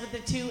nest with the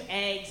 2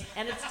 eggs,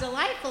 and it's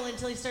delightful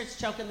until he starts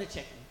choking the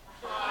chicken.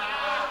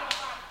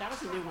 That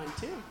was a new one,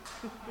 too.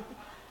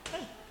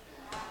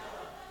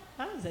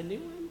 That was a new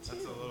one, too.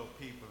 That's a little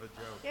peep of a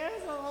joke. Yeah,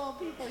 it was a little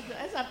peeper joke.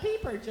 It's a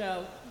peeper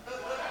joke.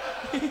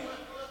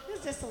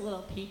 It's just a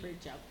little peeper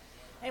joke.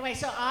 Anyway,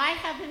 so I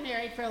have been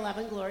married for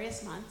 11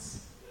 glorious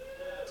months.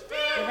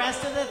 The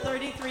rest of the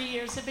 33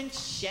 years have been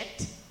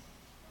shit.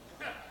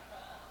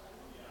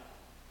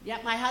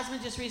 Yep, my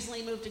husband just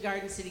recently moved to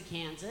Garden City,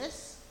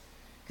 Kansas,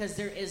 because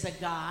there is a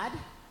God.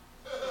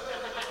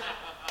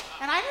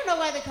 And I don't know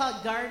why they call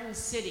it Garden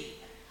City.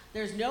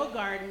 There's no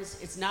gardens.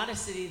 It's not a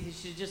city. They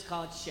should just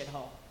call it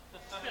shithole.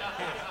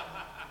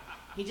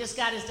 He just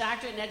got his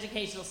doctorate in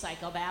educational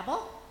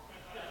psychobabble.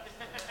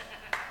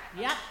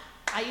 Yep.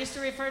 I used to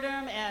refer to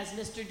him as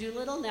Mr.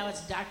 Doolittle. Now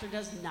it's Doctor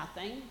Does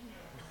Nothing.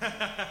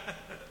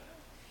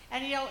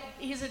 And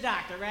he's a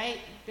doctor, right?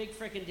 Big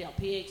frickin' deal,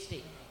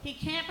 PhD. He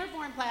can't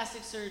perform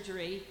plastic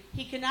surgery.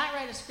 He cannot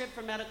write a script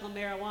for medical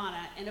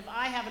marijuana. And if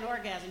I have an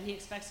orgasm, he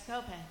expects a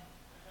copay.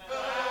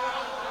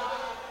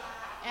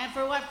 And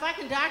for what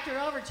fucking Dr.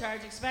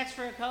 Overcharge expects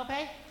for a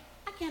copay,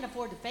 I can't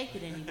afford to fake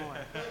it anymore.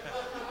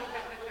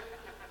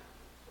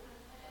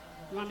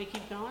 You want me to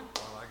keep going?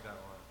 I like that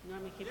one. You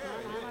want me to keep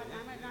going?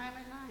 I'm at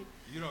 9.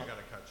 You don't got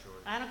to cut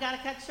short. I don't got to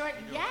cut short?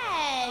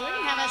 Yay! We're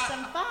going to have us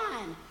some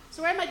fun.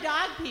 So where are my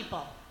dog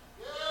people?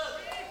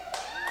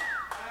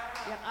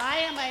 Yep, I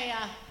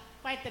am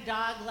quite the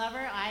dog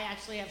lover. I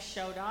actually have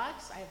show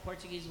dogs. I have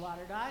Portuguese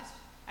water dogs.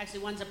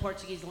 Actually, one's a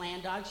Portuguese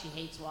land dog. She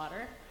hates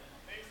water.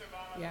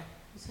 Yeah.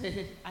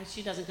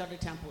 She doesn't go to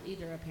temple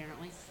either,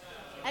 apparently.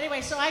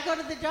 Anyway, so I go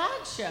to the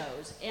dog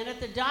shows. And at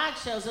the dog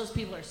shows, those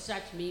people are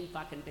such mean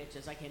fucking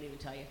bitches. I can't even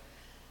tell you.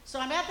 So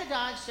I'm at the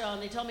dog show,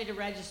 and they told me to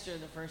register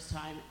the first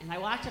time. And I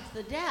walked up to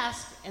the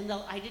desk, and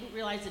I didn't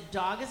realize a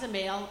dog is a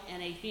male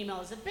and a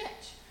female is a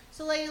bitch.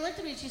 So the lady looked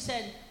at me, and she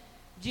said,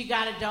 "Do you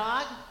got a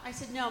dog?" I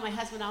said, "No, my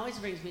husband always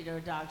brings me to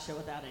a dog show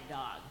without a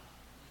dog."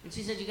 And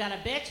she said, "You got a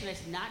bitch?" And I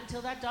said, "Not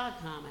until that dog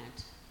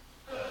comment."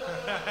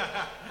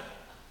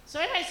 So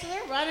anyway, so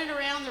they're running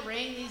around the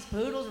ring, these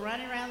poodles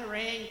running around the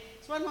ring.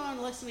 So one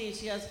woman looks at me and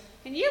she goes,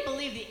 "Can you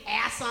believe the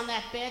ass on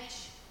that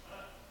bitch?"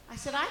 I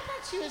said, "I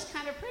thought she was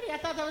kind of pretty. I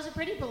thought that was a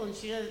pretty poodle." And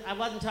she goes, "I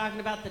wasn't talking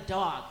about the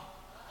dog."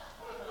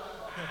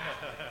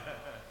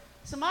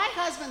 So my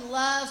husband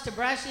loves to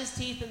brush his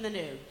teeth in the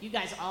nude. You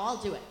guys all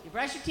do it. You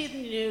brush your teeth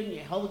in the nude and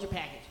you hold your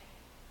package.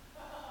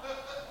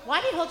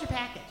 Why do you hold your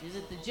package? Is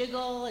it the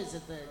jiggle? Is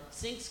it the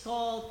sink's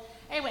cold?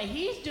 Anyway,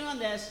 he's doing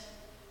this.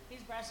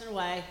 He's brushing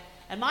away.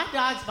 And my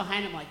dog's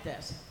behind him like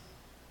this.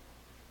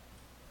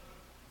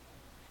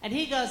 And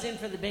he goes in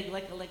for the big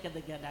lick-a-lick of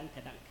the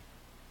gadunk-a-dunk.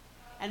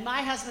 And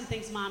my husband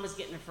thinks Mama's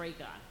getting a freak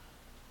on.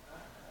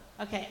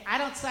 Okay, I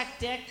don't suck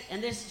dick,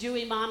 and this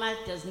Jewy mama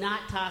does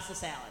not toss a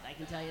salad. I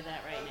can tell you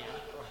that right now.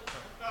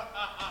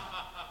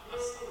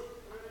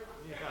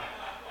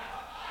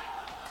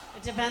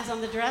 It depends on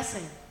the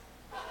dressing.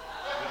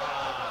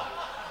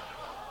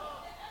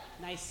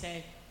 Nice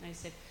save, nice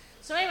save.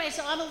 So anyway,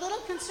 so I'm a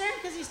little concerned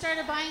because he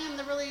started buying him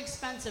the really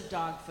expensive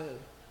dog food.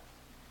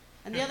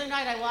 And the other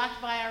night I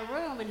walked by our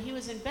room and he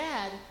was in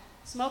bed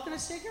smoking a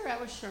cigarette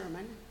with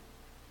Sherman.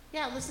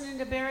 Yeah, listening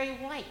to Barry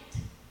White.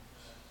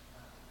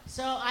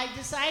 So I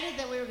decided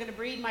that we were going to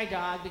breed my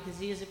dog because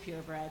he is a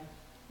purebred.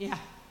 Yeah,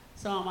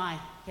 so am I.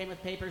 Came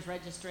with papers,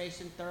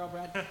 registration,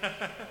 thoroughbred.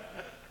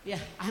 Yeah,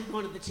 I'm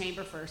going to the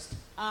chamber first.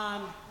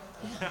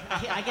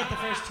 I get the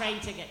first train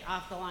ticket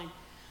off the line.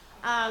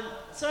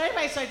 So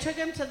anyway, so I took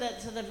him to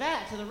the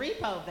vet, to the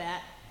repo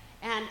vet,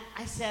 and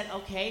I said,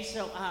 "Okay,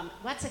 so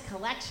what's a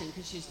collection?"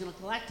 Because she's going to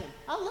collect him.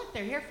 "Oh, look,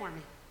 they're here for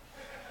me.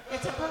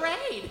 It's a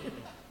parade."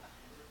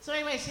 So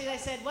anyway, I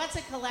said, "What's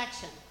a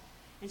collection?"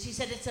 And she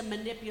said, "It's a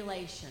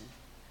manipulation.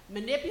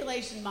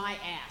 Manipulation my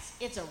ass.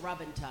 It's a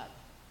rub and tug."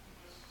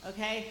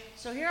 Okay,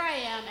 so here I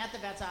am at the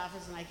vet's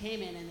office, and I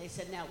came in, and they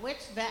said, "Now,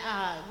 which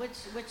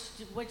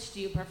do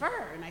you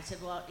prefer?" And I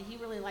said, "Well, he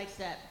really likes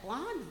that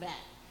blonde vet."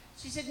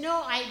 She said,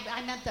 "No,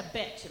 I meant the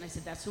bitch." And I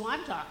said, "That's who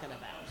I'm talking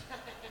about."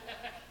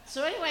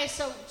 So anyway,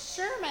 so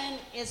Sherman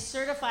is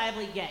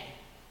certifiably gay.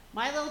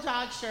 My little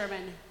dog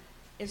Sherman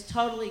is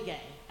totally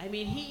gay. I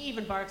mean, he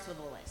even barks with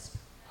a lisp.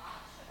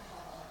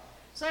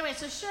 So anyway,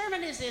 so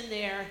Sherman is in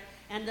there,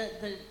 and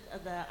the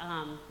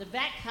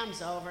vet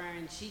comes over,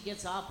 and she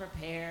gets all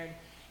prepared,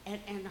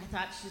 and I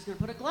thought she was going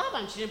to put a glove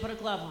on. She didn't put a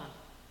glove on.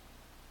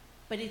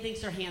 But he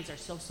thinks her hands are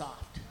so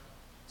soft.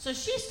 So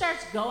she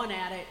starts going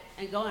at it,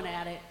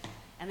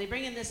 and they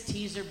bring in this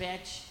teaser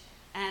bitch,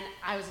 and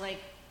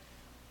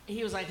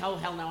he was like, "Oh,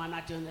 hell no, I'm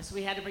not doing this." So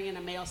we had to bring in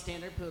a male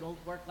standard poodle,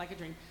 worked like a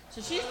dream.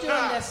 So she's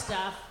doing this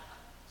stuff.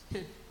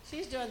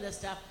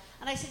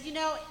 And I said, "You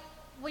know,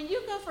 when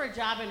you go for a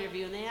job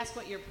interview and they ask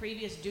what your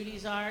previous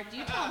duties are, do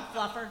you tell them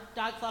fluffer,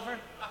 dog fluffer?"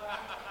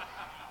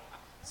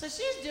 So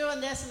she's doing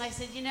this, and I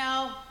said, "You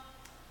know,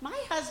 my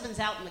husband's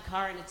out in the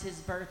car and it's his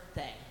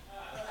birthday.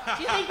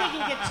 Do you think we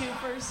can get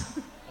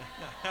twofers?"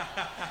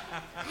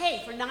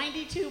 Hey, for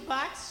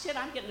 $92, shit,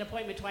 I'm getting an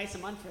appointment twice a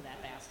month for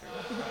that bastard.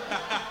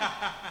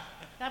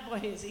 That boy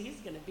he's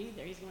going to be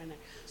there. He's going there.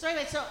 So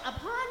anyway, so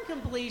upon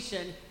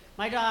completion,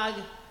 my dog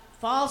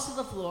falls to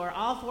the floor.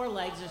 All four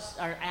legs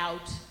are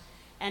out.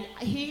 And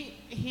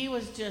he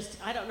was just,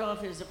 I don't know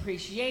if it was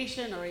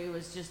appreciation or he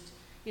was just,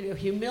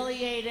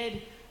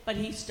 humiliated, but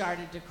he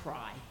started to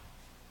cry.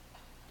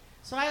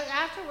 So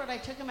afterward, I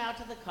took him out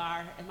to the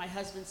car, and my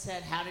husband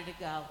said, "How did it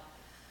go?"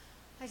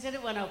 I said,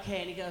 "It went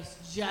okay." And he goes,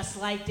 "Just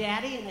like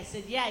Daddy?" And I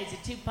said, "Yeah, he's a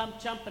 2-pump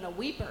chump and a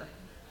weeper."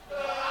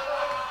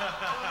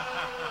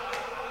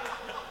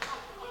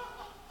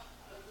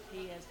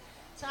 He is.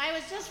 So I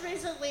was just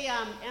recently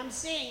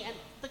emceeing, and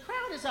the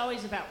crowd is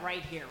always about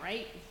right here,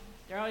 right?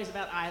 They're always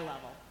about eye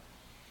level.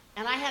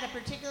 And I had a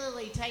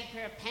particularly tight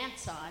pair of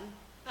pants on,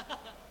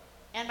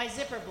 and my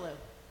zipper blew.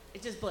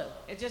 It just blew.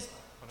 It just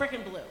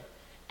frickin' blew.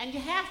 And you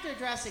have to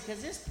address it,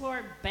 because this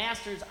poor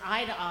bastard's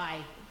eye to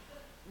eye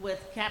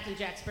with Captain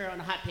Jack Sparrow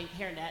and a hot pink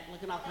hairnet,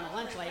 looking all kind of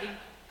lunch lady.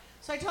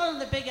 So I told him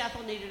that Big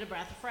Ethel needed a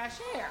breath of fresh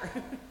air.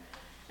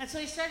 And so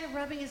he started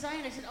rubbing his eye,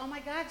 and I said, "Oh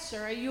my God,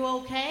 sir, are you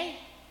okay?"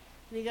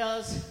 And he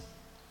goes,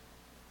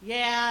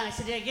 "Yeah." And I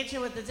said, "Did I get you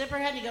with the zipper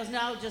head?" And he goes,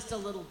 "No, just a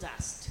little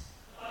dust."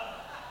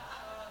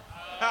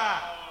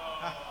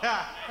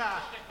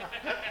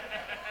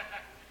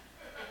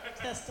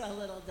 Just a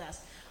little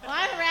dust. Well,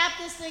 I wrap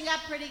this thing up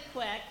pretty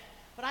quick,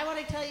 but I want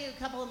to tell you a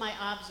couple of my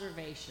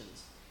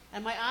observations.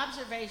 And my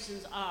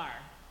observations are,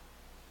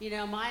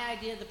 my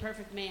idea of the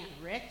perfect man: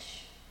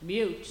 rich,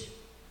 mute,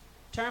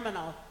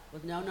 terminal,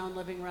 with no known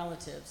living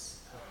relatives.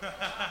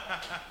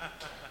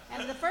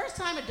 And the first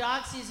time a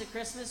dog sees a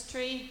Christmas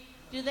tree,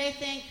 do they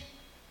think,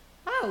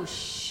 "Oh,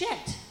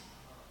 shit,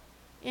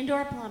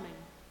 indoor plumbing"?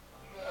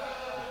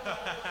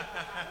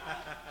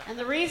 And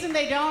the reason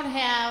they don't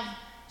have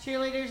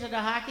cheerleaders at a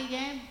hockey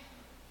game,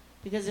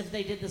 because if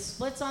they did the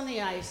splits on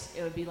the ice,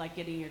 it would be like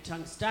getting your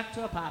tongue stuck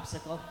to a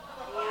popsicle.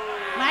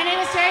 My name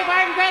is Terry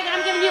Barton Gregg.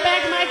 I'm giving you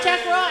back to my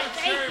Chuck Roy.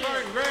 Thank you. Terry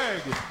Barton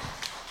Gregg.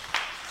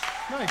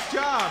 Nice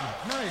job.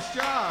 Nice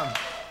job.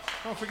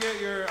 Don't forget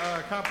your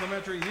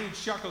complimentary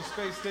EUGE Chuckles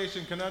Space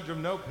Station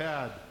Conundrum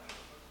notepad.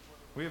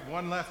 We have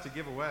one left to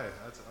give away.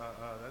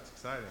 That's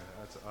exciting.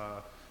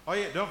 Oh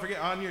yeah, don't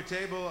forget on your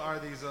table are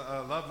these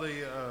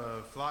lovely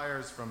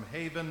flyers from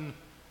Haven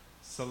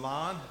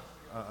Salon.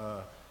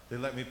 They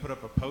let me put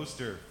up a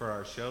poster for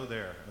our show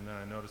there, and then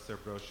I noticed their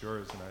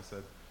brochures, and I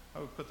said, I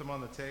would put them on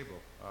the table.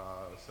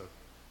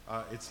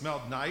 It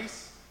smelled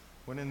nice.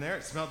 Went in there.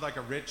 It smelled like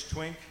a rich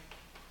twink.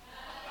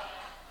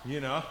 You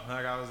know,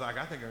 like I was like,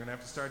 I think I'm gonna have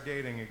to start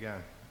dating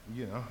again.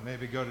 You know,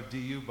 maybe go to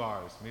DU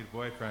bars, meet a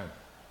boyfriend.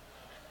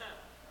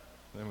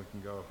 Then we can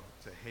go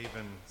to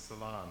Haven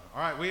Salon.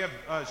 All right, we have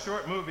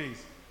short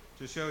movies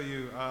to show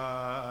you.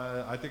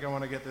 I think I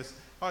want to get this.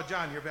 Oh,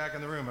 John, you're back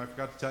in the room. I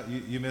forgot to tell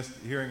you, you missed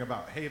hearing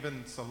about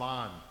Haven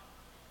Salon.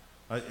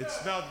 It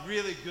smelled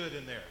really good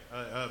in there.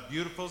 A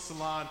beautiful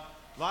salon,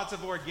 lots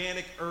of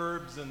organic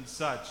herbs and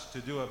such to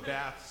do a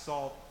bath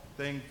salt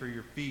thing for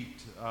your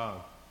feet.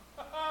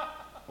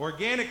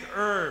 Organic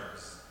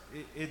herbs.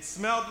 It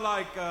smelled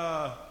like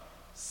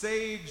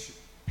sage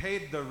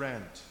paid the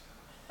rent.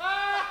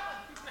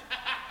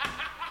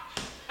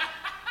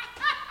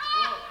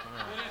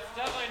 It's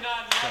definitely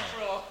not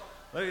natural.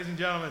 Ladies and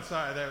gentlemen,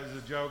 sorry, that was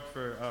a joke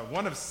for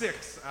one of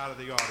 6 out of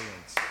the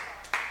audience.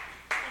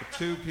 For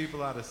 2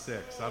 people out of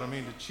 6. I don't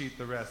mean to cheat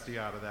the rest of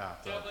you out of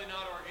that. Definitely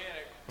not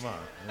organic. Come on,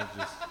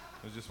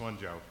 it was just one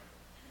joke.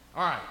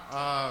 All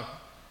right,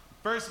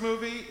 first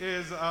movie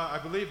is, I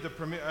believe the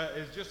premiere,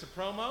 is just a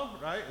promo,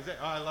 right? Is it?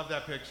 Oh, I love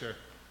that picture.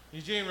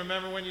 Eugene,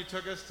 remember when you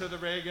took us to the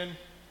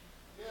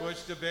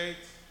Reagan-Bush debate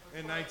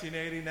in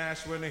 1980,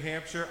 Nashua, New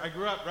Hampshire? I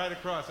grew up right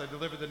across. I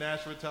delivered the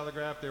Nashua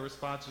Telegraph. They were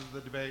sponsors of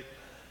the debate.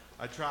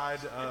 I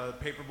tried a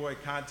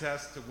paperboy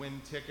contest to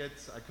win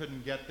tickets. I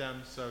couldn't get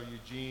them, so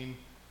Eugene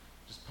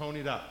just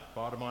ponied up,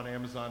 bought them on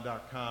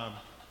Amazon.com,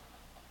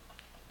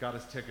 got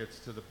us tickets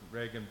to the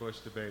Reagan-Bush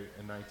debate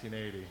in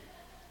 1980.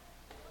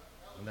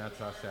 And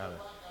that's us at it.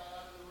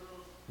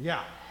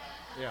 Yeah.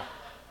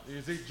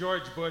 You see,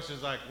 George Bush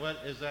is like, what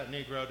is that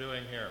Negro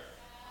doing here?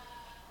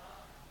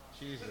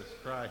 Jesus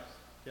Christ.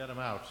 Get him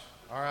out.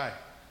 All right.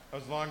 That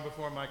was long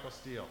before Michael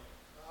Steele.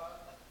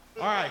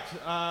 All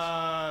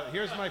right.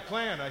 Here's my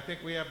plan. I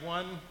think we have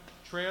one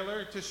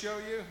trailer to show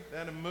you,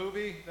 then a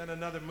movie, then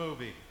another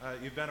movie.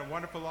 You've been a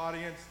wonderful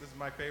audience. This is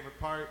my favorite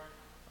part.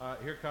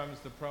 Here comes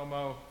the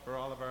promo for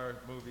all of our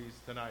movies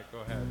tonight. Go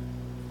ahead.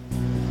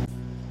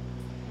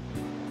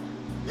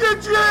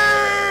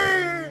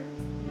 Eugene!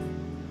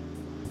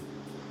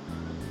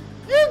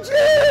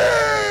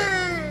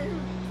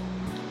 Eugene!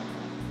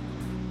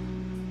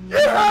 You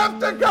have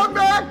to come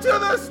back to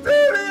the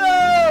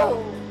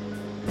studio!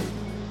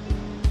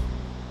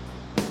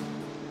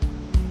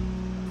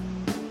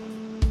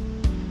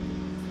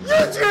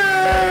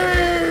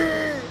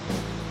 Eugene!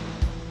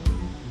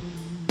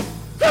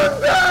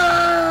 Come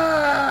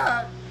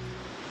back!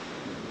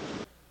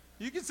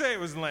 You can say it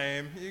was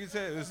lame.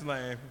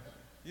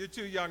 You're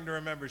too young to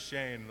remember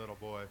Shane, little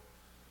boy.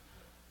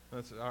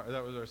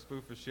 That was our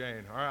spoof of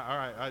Shane. All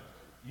right.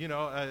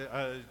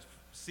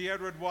 C.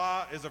 Edward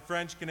Waugh is a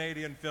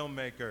French-Canadian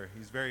filmmaker.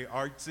 He's very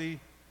artsy.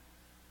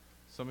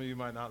 Some of you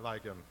might not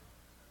like him.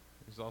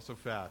 He's also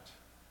fat.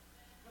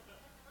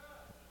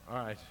 All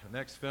right,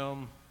 next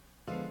film.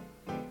 I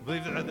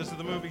believe that this is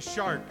the movie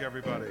Shark,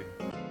 everybody.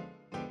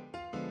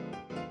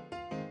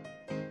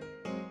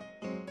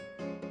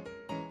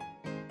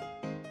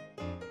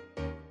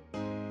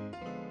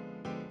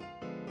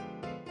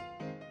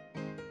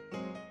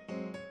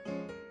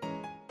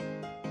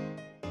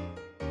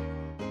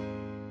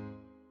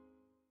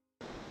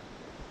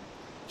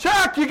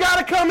 Chuck, you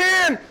gotta come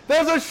in!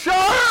 There's a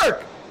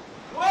shark!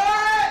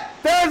 What?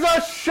 There's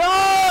a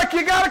shark!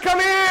 You gotta come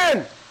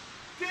in!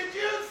 Did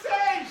you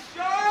say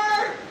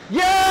shark?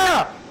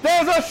 Yeah!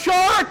 There's a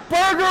Shark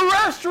Burger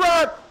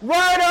restaurant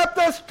right up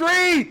the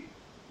street!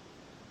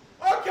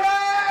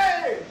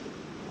 Okay!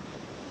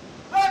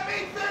 Let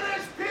me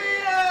finish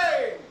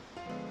peeing!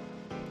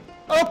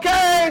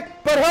 Okay,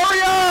 but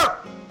hurry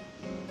up!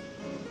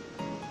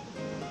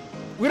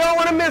 We don't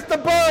want to miss the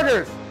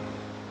burgers!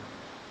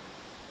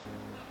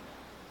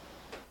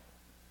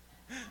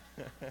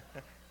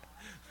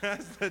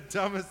 That's the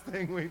dumbest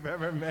thing we've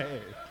ever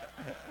made.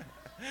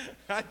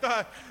 I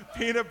thought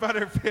peanut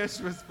butter fish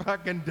was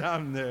fucking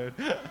dumb, dude.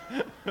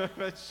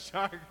 But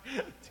shark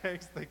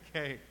takes the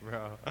cake,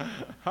 bro.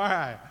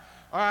 All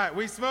right.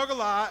 We smoke a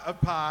lot of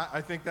pot.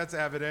 I think that's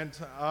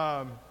evident.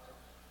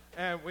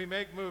 And we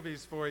make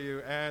movies for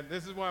you. And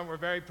this is one we're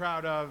very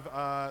proud of.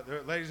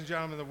 Ladies and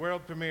gentlemen, the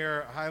world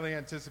premiere, highly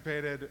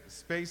anticipated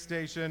Space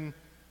Station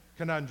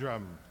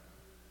Conundrum.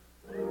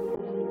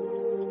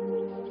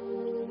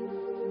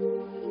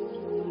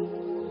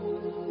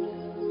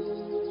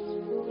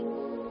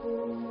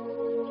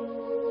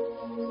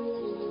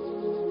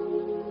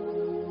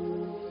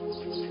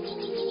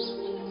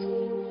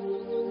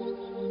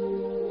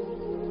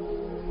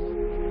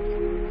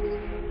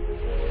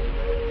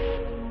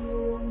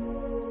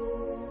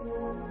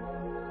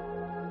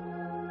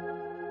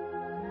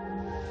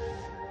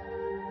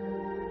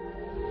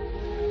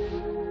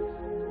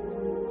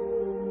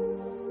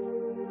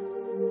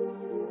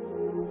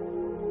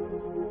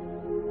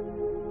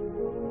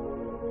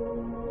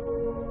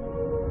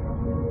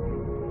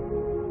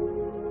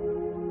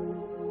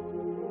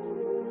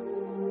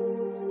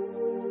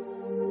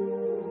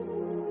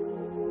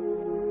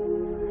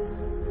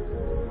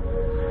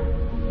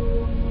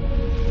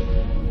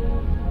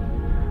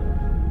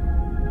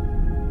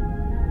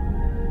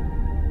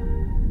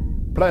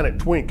 Planet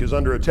Twink is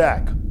under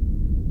attack.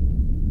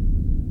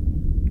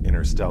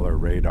 Interstellar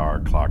radar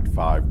clocked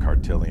 5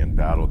 Cartillion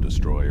battle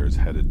destroyers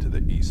headed to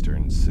the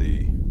Eastern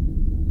Sea.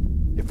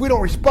 If we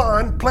don't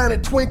respond,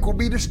 Planet Twink will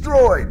be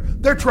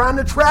destroyed. They're trying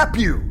to trap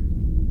you.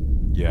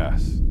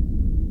 Yes.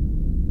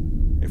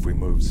 If we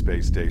move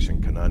Space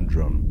Station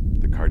Conundrum,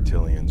 the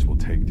Cartillions will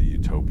take the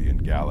Utopian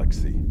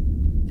galaxy.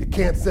 You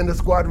can't send a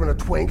squadron of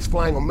Twinks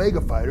flying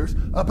Omega fighters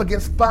up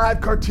against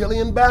 5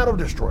 Cartillion battle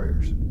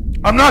destroyers.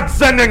 I'm not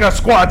sending a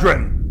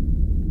squadron!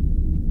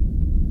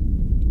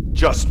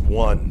 Just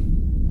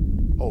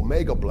one.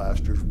 Omega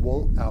blasters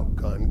won't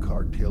outgun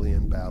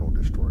Cartillion battle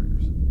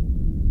destroyers.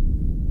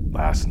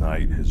 Last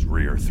night, his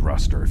rear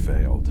thruster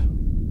failed.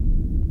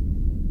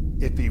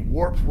 If he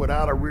warps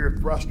without a rear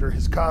thruster,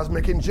 his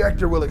cosmic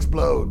injector will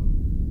explode.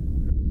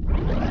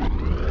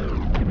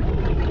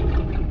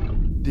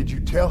 Did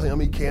you tell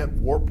him he can't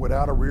warp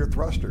without a rear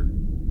thruster?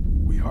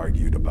 We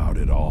argued about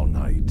it all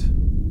night.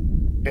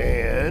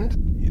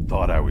 And? He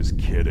thought I was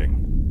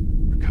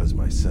kidding, because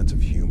my sense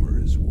of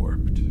humor is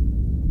warped.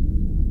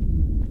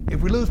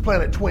 If we lose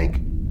Planet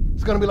Twink,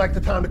 it's gonna be like the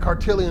time the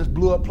Cartillions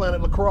blew up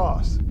Planet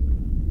Lacrosse.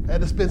 I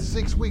had to spend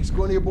 6 weeks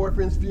going to your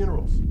boyfriend's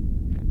funerals.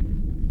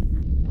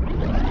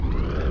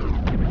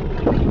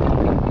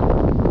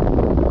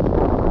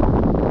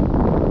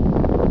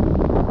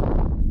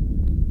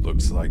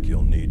 Looks like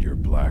you'll need your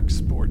black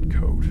sport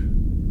coat.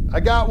 I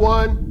got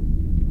one.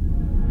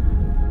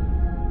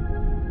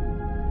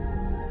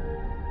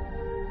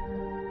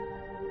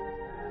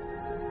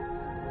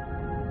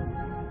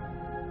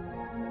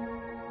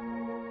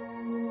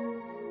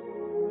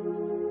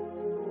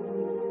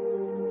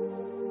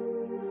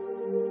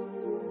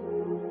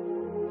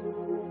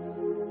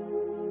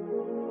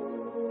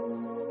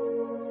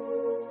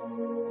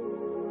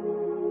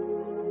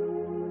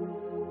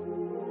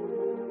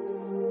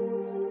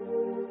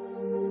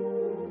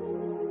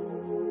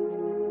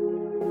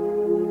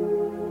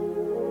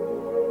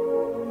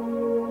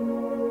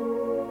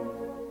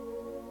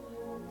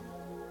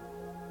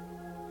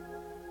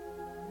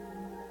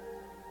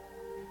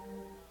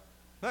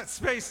 That's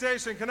Space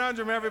Station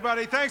Conundrum,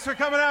 everybody. Thanks for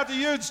coming out to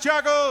EUGE,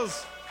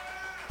 Chuckles.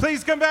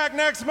 Please come back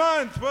next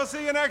month. We'll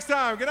see you next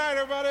time. Good night,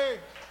 everybody.